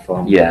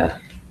powerful. Yeah,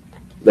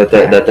 that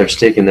they're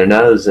sticking their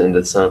nose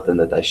into something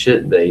that they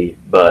shouldn't be.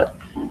 But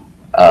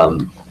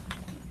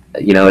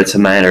it's a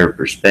matter of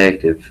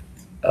perspective,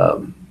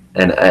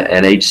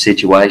 and each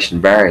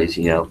situation varies.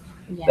 Yeah.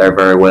 There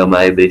very well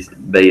may be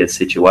a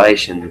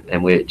situation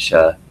in which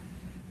the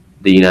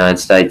United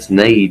States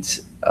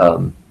needs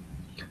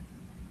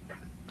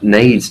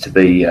to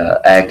be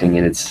acting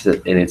in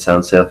its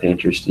own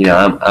self-interest.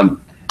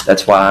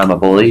 That's why I'm a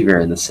believer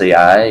in the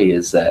CIA.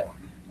 Is that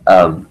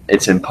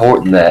it's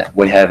important that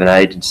we have an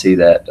agency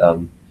that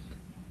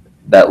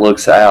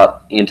looks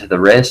out into the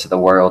rest of the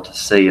world to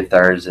see if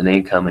there is an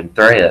incoming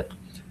threat,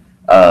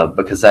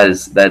 because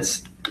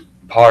that's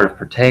part of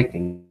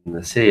protecting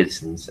the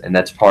citizens, and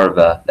that's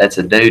that's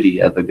a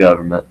duty of the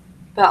government.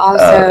 But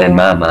also, in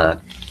my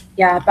mind.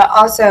 Yeah, but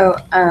also,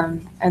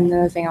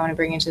 another thing I want to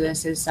bring into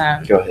this is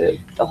Go ahead.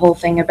 the whole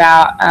thing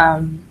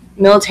about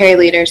military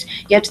leaders.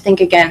 You have to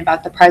think again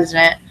about the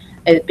president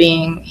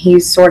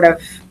he's sort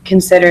of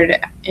considered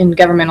in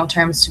governmental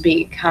terms to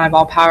be kind of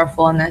all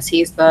powerful in this. He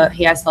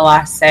has the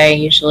last say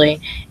usually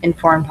in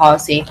foreign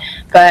policy.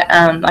 But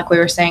like we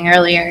were saying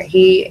earlier,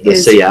 The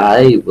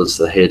CIA was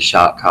the head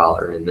shot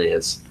caller in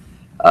this.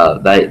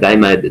 They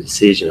made the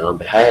decision on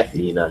behalf of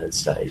the United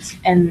States.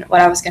 And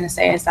what I was going to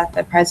say is that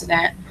the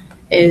president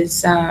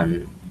is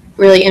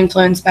really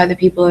influenced by the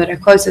people that are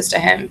closest to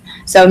him.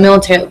 So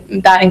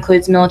that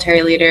includes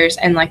military leaders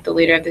and like the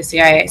leader of the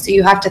CIA. So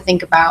you have to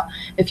think about,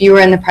 if you were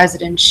in the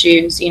president's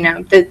shoes,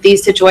 that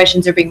these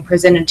situations are being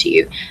presented to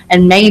you,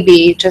 and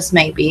maybe, just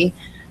maybe,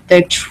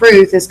 the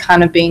truth is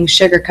kind of being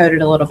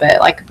sugar-coated a little bit.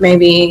 Like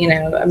maybe,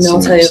 a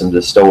military... Some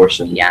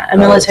distortion. Yeah, a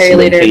military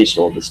leader...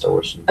 intentional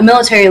distortion. A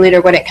military leader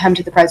wouldn't come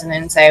to the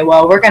president and say,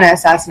 well, we're going to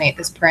assassinate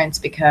this prince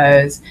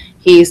because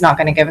he's not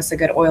going to give us a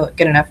good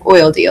enough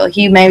oil deal.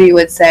 He maybe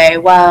would say,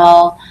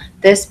 well,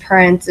 this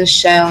prince is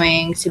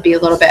showing to be a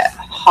little bit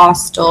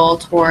hostile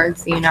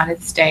towards the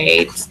United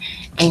States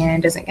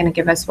and isn't going to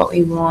give us what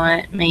we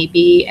want,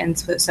 maybe, and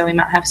so we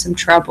might have some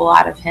trouble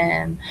out of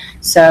him.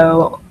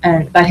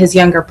 But his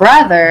younger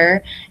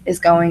brother is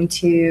going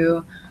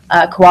to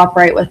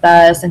cooperate with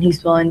us, and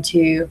he's willing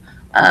to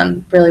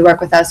really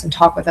work with us and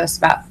talk with us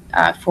about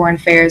foreign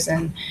affairs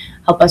and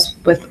help us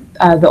with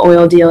the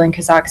oil deal in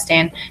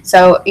Kazakhstan.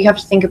 So you have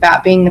to think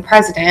about being the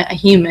president, a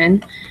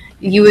human.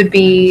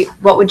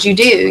 What would you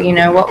do?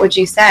 What would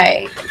you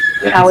say?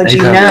 How would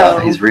you know?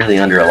 He's really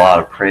under a lot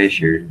of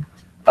pressure.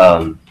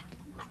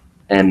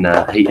 And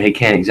he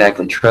can't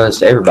exactly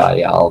trust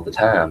everybody all the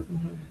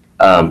time.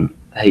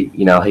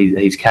 Mm-hmm.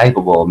 He's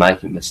capable of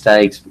making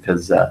mistakes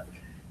because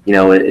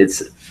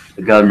it's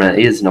the government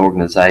is an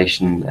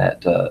organization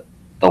that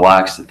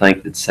likes to think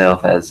of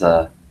itself as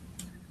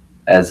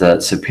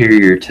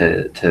superior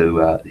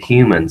to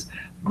humans,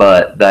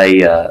 but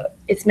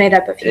it's made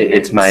up of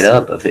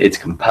humans. It's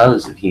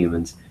composed of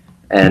humans,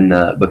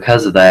 and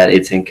because of that,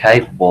 it's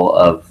incapable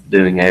of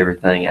doing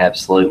everything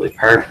absolutely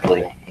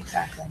perfectly.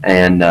 Exactly.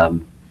 And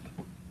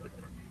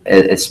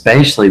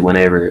especially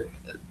whenever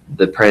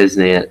the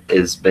president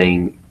is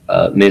being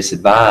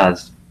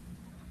misadvised,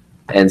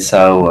 and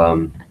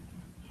so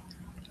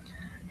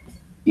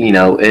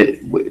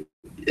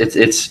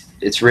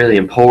it's really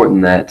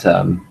important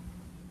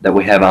that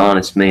we have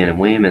honest men and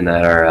women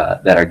that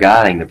are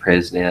guiding the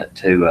president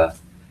to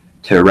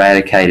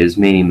eradicate as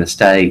many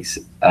mistakes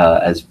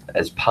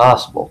as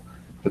possible,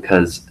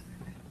 because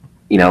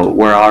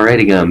we're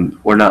already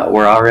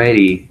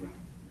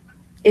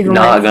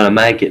not going to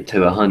make it to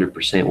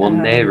 100%. We'll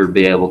never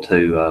be able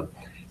to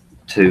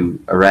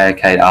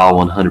eradicate all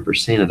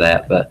 100% of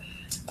that. But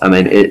I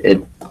mean,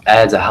 it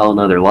adds a whole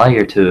nother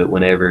layer to it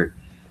whenever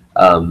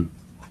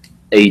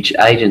each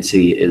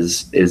agency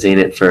is in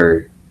it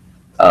for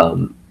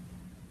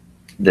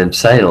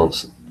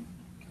themselves.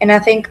 And I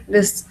think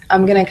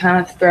I'm going to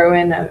kind of throw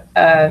in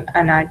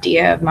an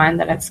idea of mine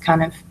that it's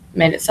kind of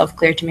made itself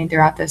clear to me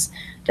throughout this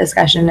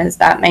discussion, is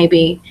that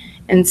maybe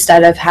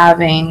instead of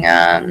having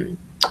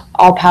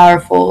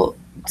all-powerful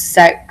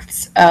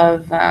sects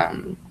of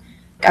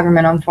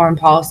government on foreign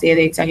policy,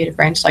 the executive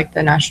branch, like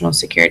the National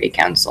Security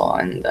Council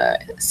and the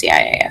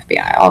CIA,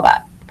 FBI, all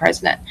that, the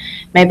president,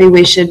 maybe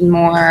we should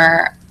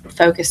more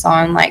focus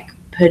on like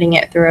putting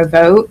it through a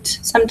vote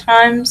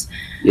sometimes.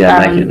 Yeah,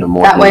 making it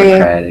more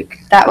democratic.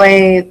 That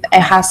way it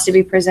has to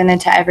be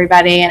presented to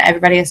everybody and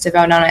everybody has to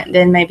vote on it.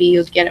 Then maybe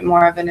you'll get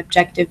more of an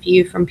objective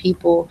view from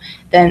people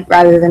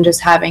rather than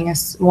just having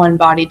one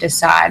body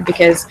decide.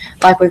 Because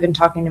like we've been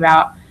talking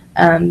about,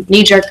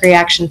 knee-jerk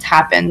reactions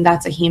happen.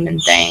 That's a human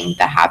thing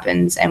that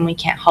happens and we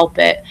can't help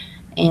it.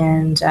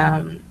 And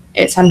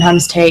it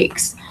sometimes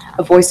takes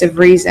a voice of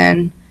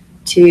reason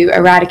to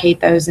eradicate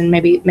those and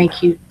maybe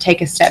make you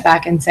take a step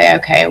back and say,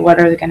 okay, what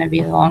are going to be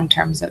the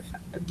long-term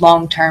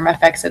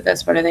effects of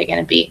this? What are they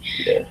going to be?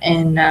 Yeah.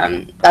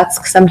 And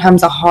that's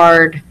sometimes a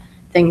hard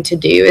thing to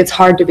do. It's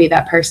hard to be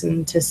that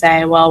person to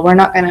say, well,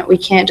 we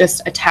can't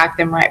just attack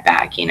them right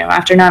back.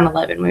 After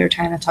 9/11, we were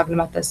talking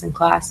about this in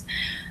class.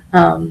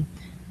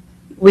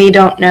 We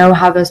don't know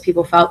how those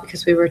people felt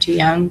because we were too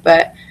young,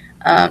 but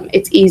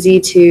it's easy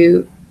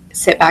to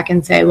sit back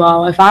and say,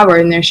 well, if I were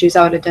in their shoes,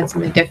 I would have done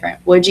something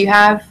different. Would you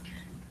have?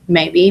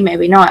 Maybe,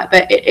 maybe not.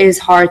 But it is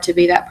hard to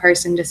be that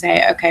person to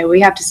say, okay, we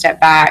have to step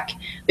back.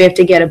 We have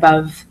to get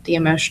above the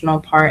emotional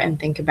part and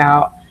think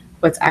about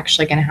what's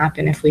actually going to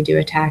happen if we do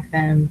attack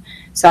them.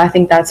 So I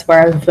think that's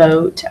where a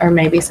vote or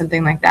maybe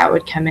something like that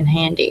would come in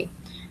handy.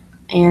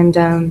 And do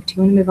you want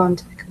to move on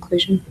to the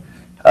conclusion?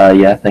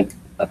 Yeah, I think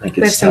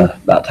it's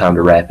about time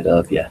to wrap it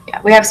up. Yeah.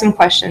 Yeah, we have some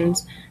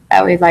questions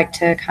that we'd like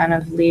to kind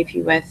of leave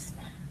you with.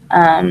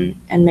 And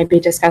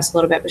maybe discuss a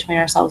little bit between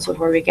ourselves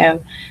before we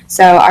go.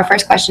 So our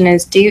first question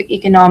is, do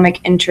economic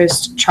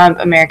interests trump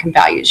American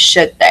values?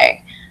 Should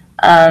they?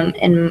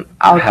 And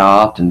How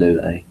often do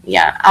they?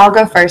 Yeah, I'll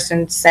go first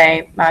and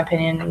say my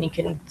opinion, and you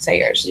can say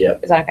yours.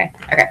 Yep. Is that okay?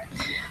 Okay.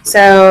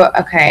 So,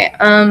 okay.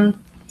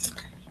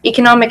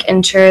 Economic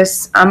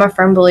interests. I'm a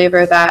firm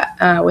believer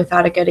that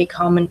without a good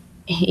economy,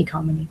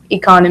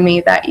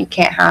 that you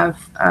can't have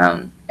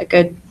a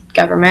good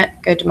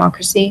government, good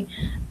democracy.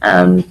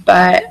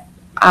 But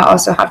I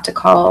also have to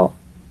call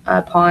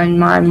upon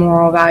my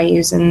moral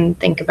values and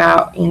think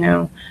about,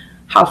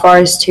 how far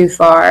is too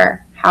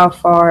far? How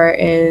far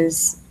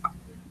is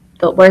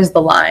where's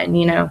the line?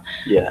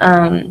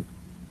 Yeah.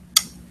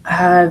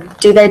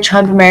 Do they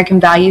trump American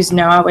values?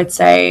 No, I would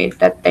say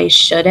that they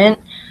shouldn't.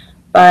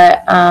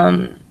 But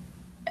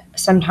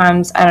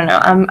sometimes I don't know.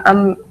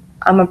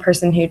 I'm a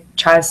person who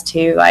tries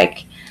to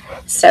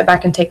step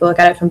back and take a look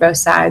at it from both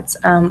sides.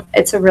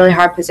 It's a really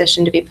hard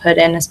position to be put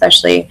in,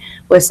 especially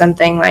with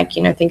something like,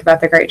 think about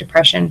the Great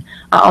Depression.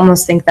 I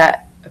almost think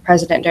that a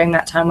president during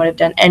that time would have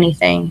done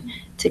anything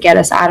to get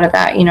us out of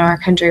that. Our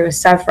country was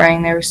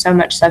suffering. There was so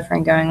much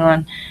suffering going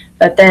on.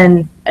 But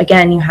then,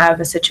 again, you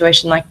have a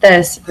situation like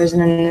this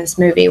presented in this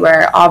movie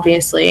where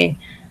obviously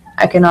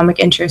economic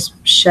interests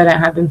shouldn't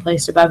have been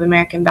placed above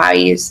American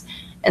values.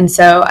 And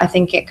so I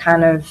think it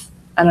kind of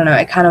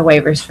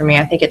wavers for me.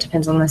 I think it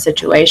depends on the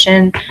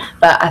situation,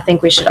 but I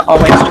think we should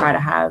always try to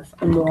have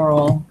a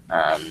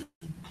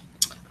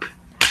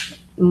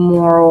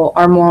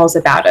our morals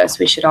about us.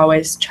 We should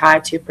always try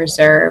to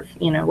preserve,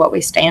 what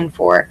we stand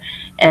for.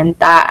 And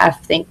that, I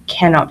think,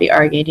 cannot be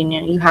argued.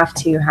 You have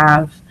to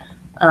have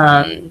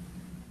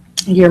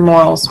your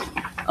morals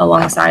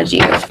alongside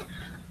you.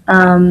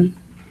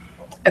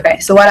 Okay,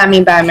 so what I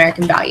mean by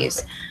American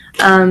values.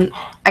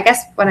 I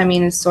guess what I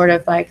mean is sort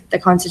of like the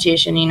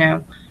Constitution,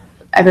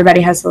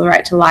 everybody has the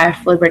right to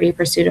life, liberty,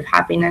 pursuit of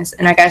happiness.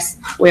 And I guess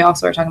we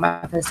also were talking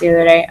about this the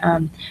other day.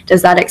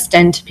 Does that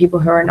extend to people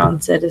who are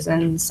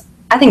non-citizens?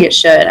 I think it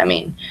should. I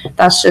mean,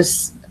 that's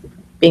just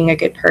being a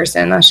good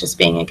person. That's just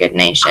being a good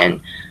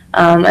nation.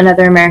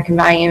 Another American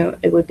value,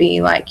 it would be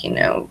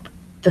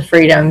the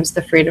freedoms,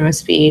 the freedom of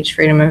speech,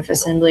 freedom of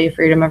assembly,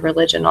 freedom of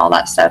religion, all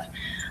that stuff.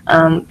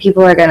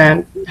 People are going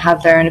to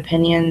have their own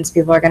opinions.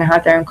 People are going to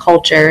have their own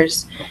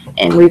cultures.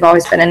 And we've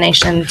always been a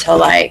nation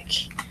to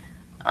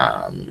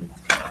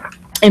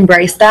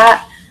embrace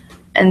that.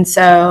 And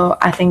so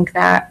I think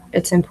that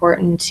it's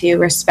important to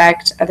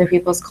respect other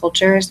people's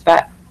cultures,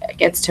 but it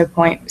gets to a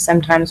point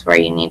sometimes where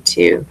you need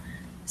to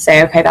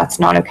say, okay, that's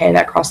not okay,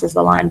 that crosses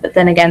the line. But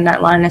then again,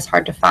 that line is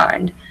hard to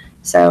find.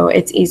 So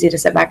it's easy to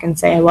sit back and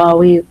say, well,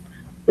 we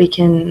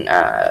can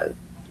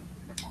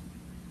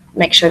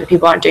make sure that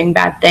people aren't doing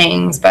bad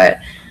things, but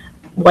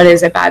what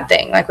is a bad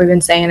thing? Like we've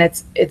been saying,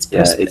 it's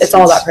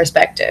all about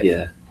perspective.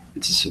 Yeah,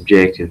 it's a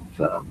subjective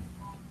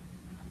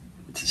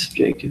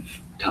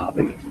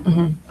topic.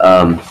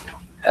 Mm-hmm.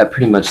 That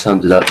pretty much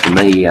sums it up for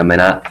me. I mean,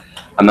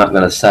 I'm not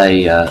going to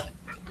say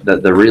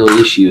that the real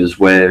issue is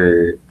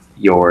where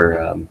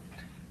your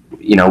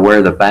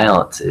where the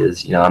balance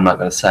is. I'm not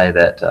going to say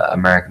that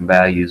American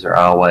values are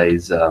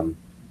always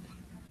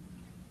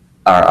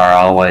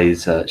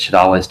should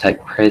always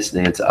take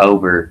precedence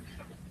over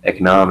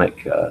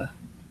economic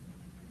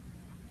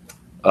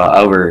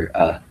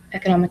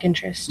Economic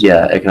interest.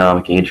 Yeah,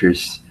 economic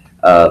interests.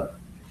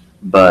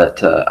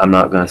 But I'm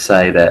not going to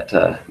say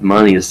that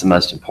money is the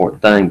most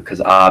important thing,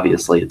 because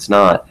obviously it's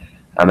not.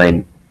 I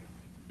mean,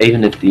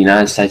 even if the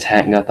United States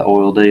hadn't got the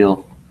oil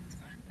deal,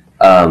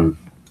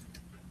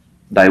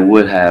 they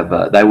would have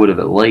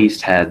at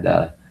least had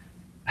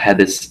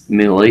this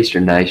Middle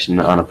Eastern nation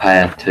on a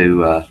path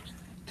to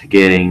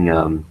getting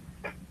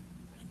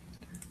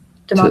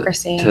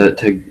democracy.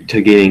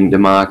 To getting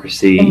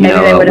democracy. And maybe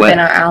they would have been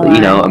our ally.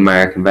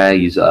 American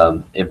values,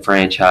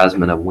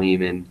 enfranchisement of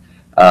women.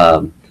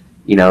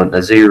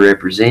 Nazir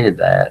represented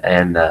that,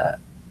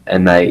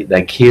 and they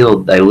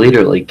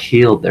literally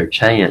killed their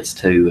chance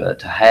to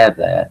have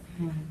that,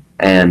 Mm-hmm.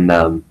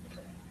 and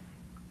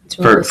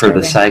for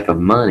the sake of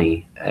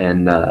money,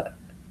 and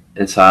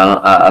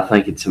so I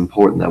think it's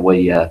important that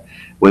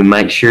we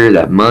make sure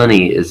that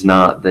money is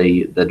not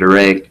the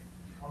direct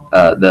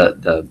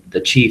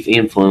the chief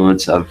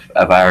influence of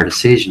our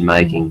decision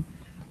making,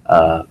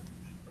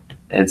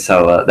 and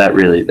so that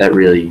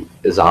really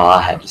is all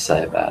I have to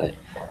say about it.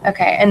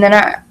 Okay, and then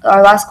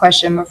our last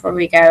question before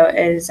we go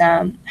is,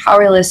 how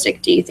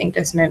realistic do you think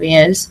this movie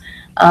is?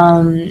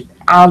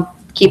 I'll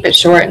keep it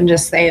short and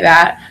just say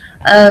that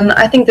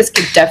I think this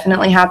could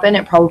definitely happen.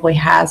 It probably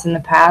has in the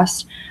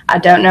past. I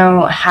don't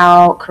know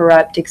how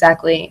corrupt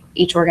exactly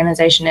each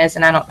organization is,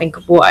 and I don't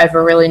think we'll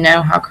ever really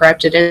know how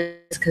corrupt it is,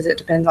 because it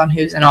depends on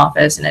who's in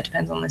office, and it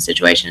depends on the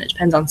situation. It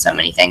depends on so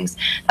many things.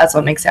 That's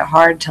what makes it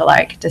hard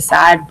to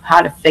decide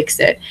how to fix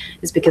it,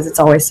 is because it's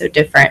always so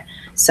different.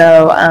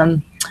 So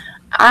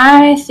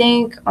I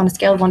think on a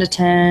scale of 1 to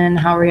 10,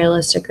 how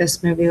realistic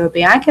this movie would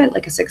be, I get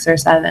a 6 or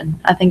 7.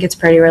 I think it's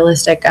pretty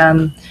realistic.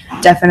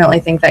 Definitely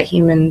think that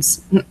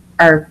humans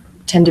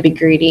tend to be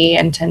greedy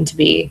and tend to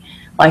be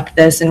like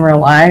this in real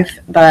life.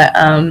 But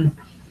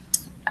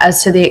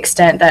as to the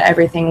extent that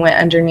everything went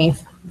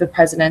underneath the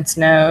president's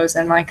nose,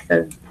 and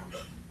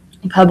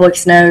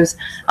Publix knows.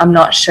 I'm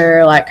not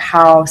sure like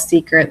how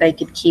secret they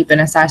could keep an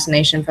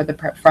assassination from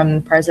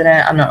the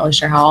president. I'm not really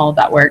sure how all of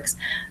that works.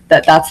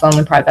 That's the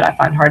only part that I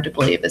find hard to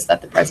believe, is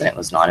that the president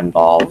was not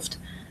involved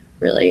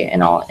really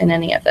in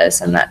any of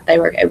this, and that they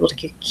were able to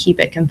keep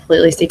it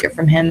completely secret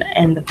from him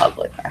and the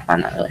public. I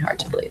find that really hard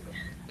to believe.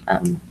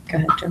 Go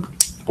ahead, Jim.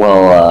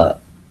 Well,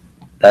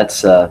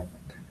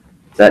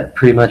 that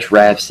pretty much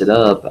wraps it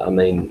up. I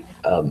mean,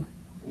 do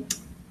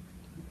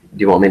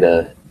you want me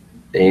to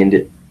end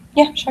it?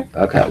 Yeah, sure.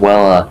 Okay.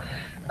 Well,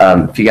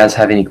 if you guys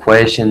have any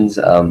questions,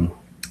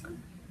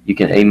 you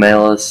can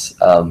email us.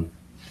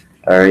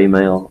 Our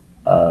email.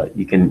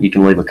 You can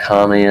leave a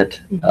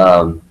comment.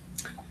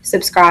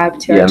 Subscribe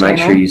to our Yeah, channel.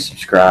 make sure you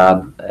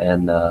subscribe,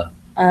 and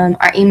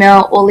our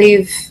email. We'll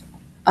leave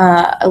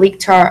a link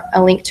to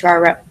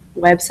our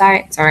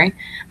website. Sorry,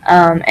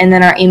 and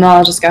then our email.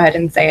 I'll just go ahead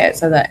and say it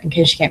so that in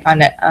case you can't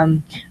find it.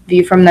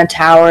 View from the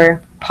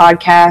Tower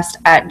podcast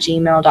at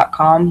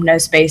gmail.com. No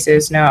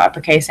spaces, no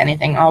uppercase,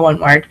 anything, all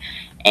one word.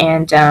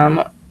 And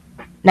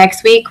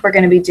next week we're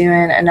going to be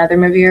doing another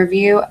movie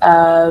review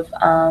of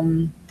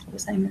what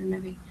was the name of the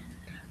movie?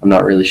 I'm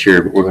not really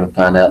sure, but we're going to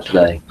find out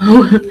today.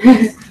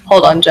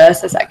 Hold on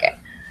just a second,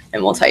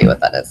 and we'll tell you what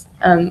that is.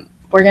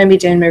 We're going to be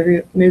doing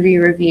movie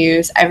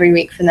reviews every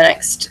week for the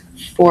next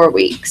 4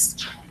 weeks.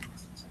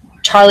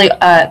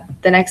 The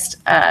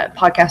next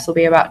podcast will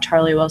be about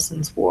Charlie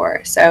Wilson's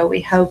War. So we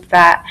hope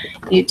that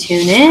you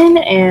tune in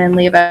and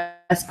leave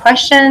us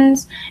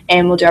questions,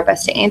 and we'll do our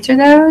best to answer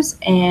those.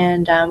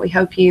 And we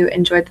hope you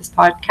enjoyed this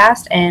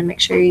podcast, and make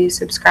sure you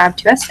subscribe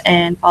to us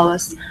and follow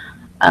us.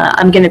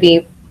 I'm going to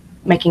be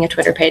making a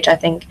Twitter page, I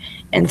think,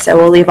 and so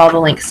we'll leave all the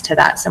links to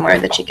that somewhere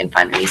that you can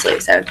find them easily.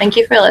 So thank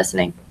you for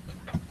listening.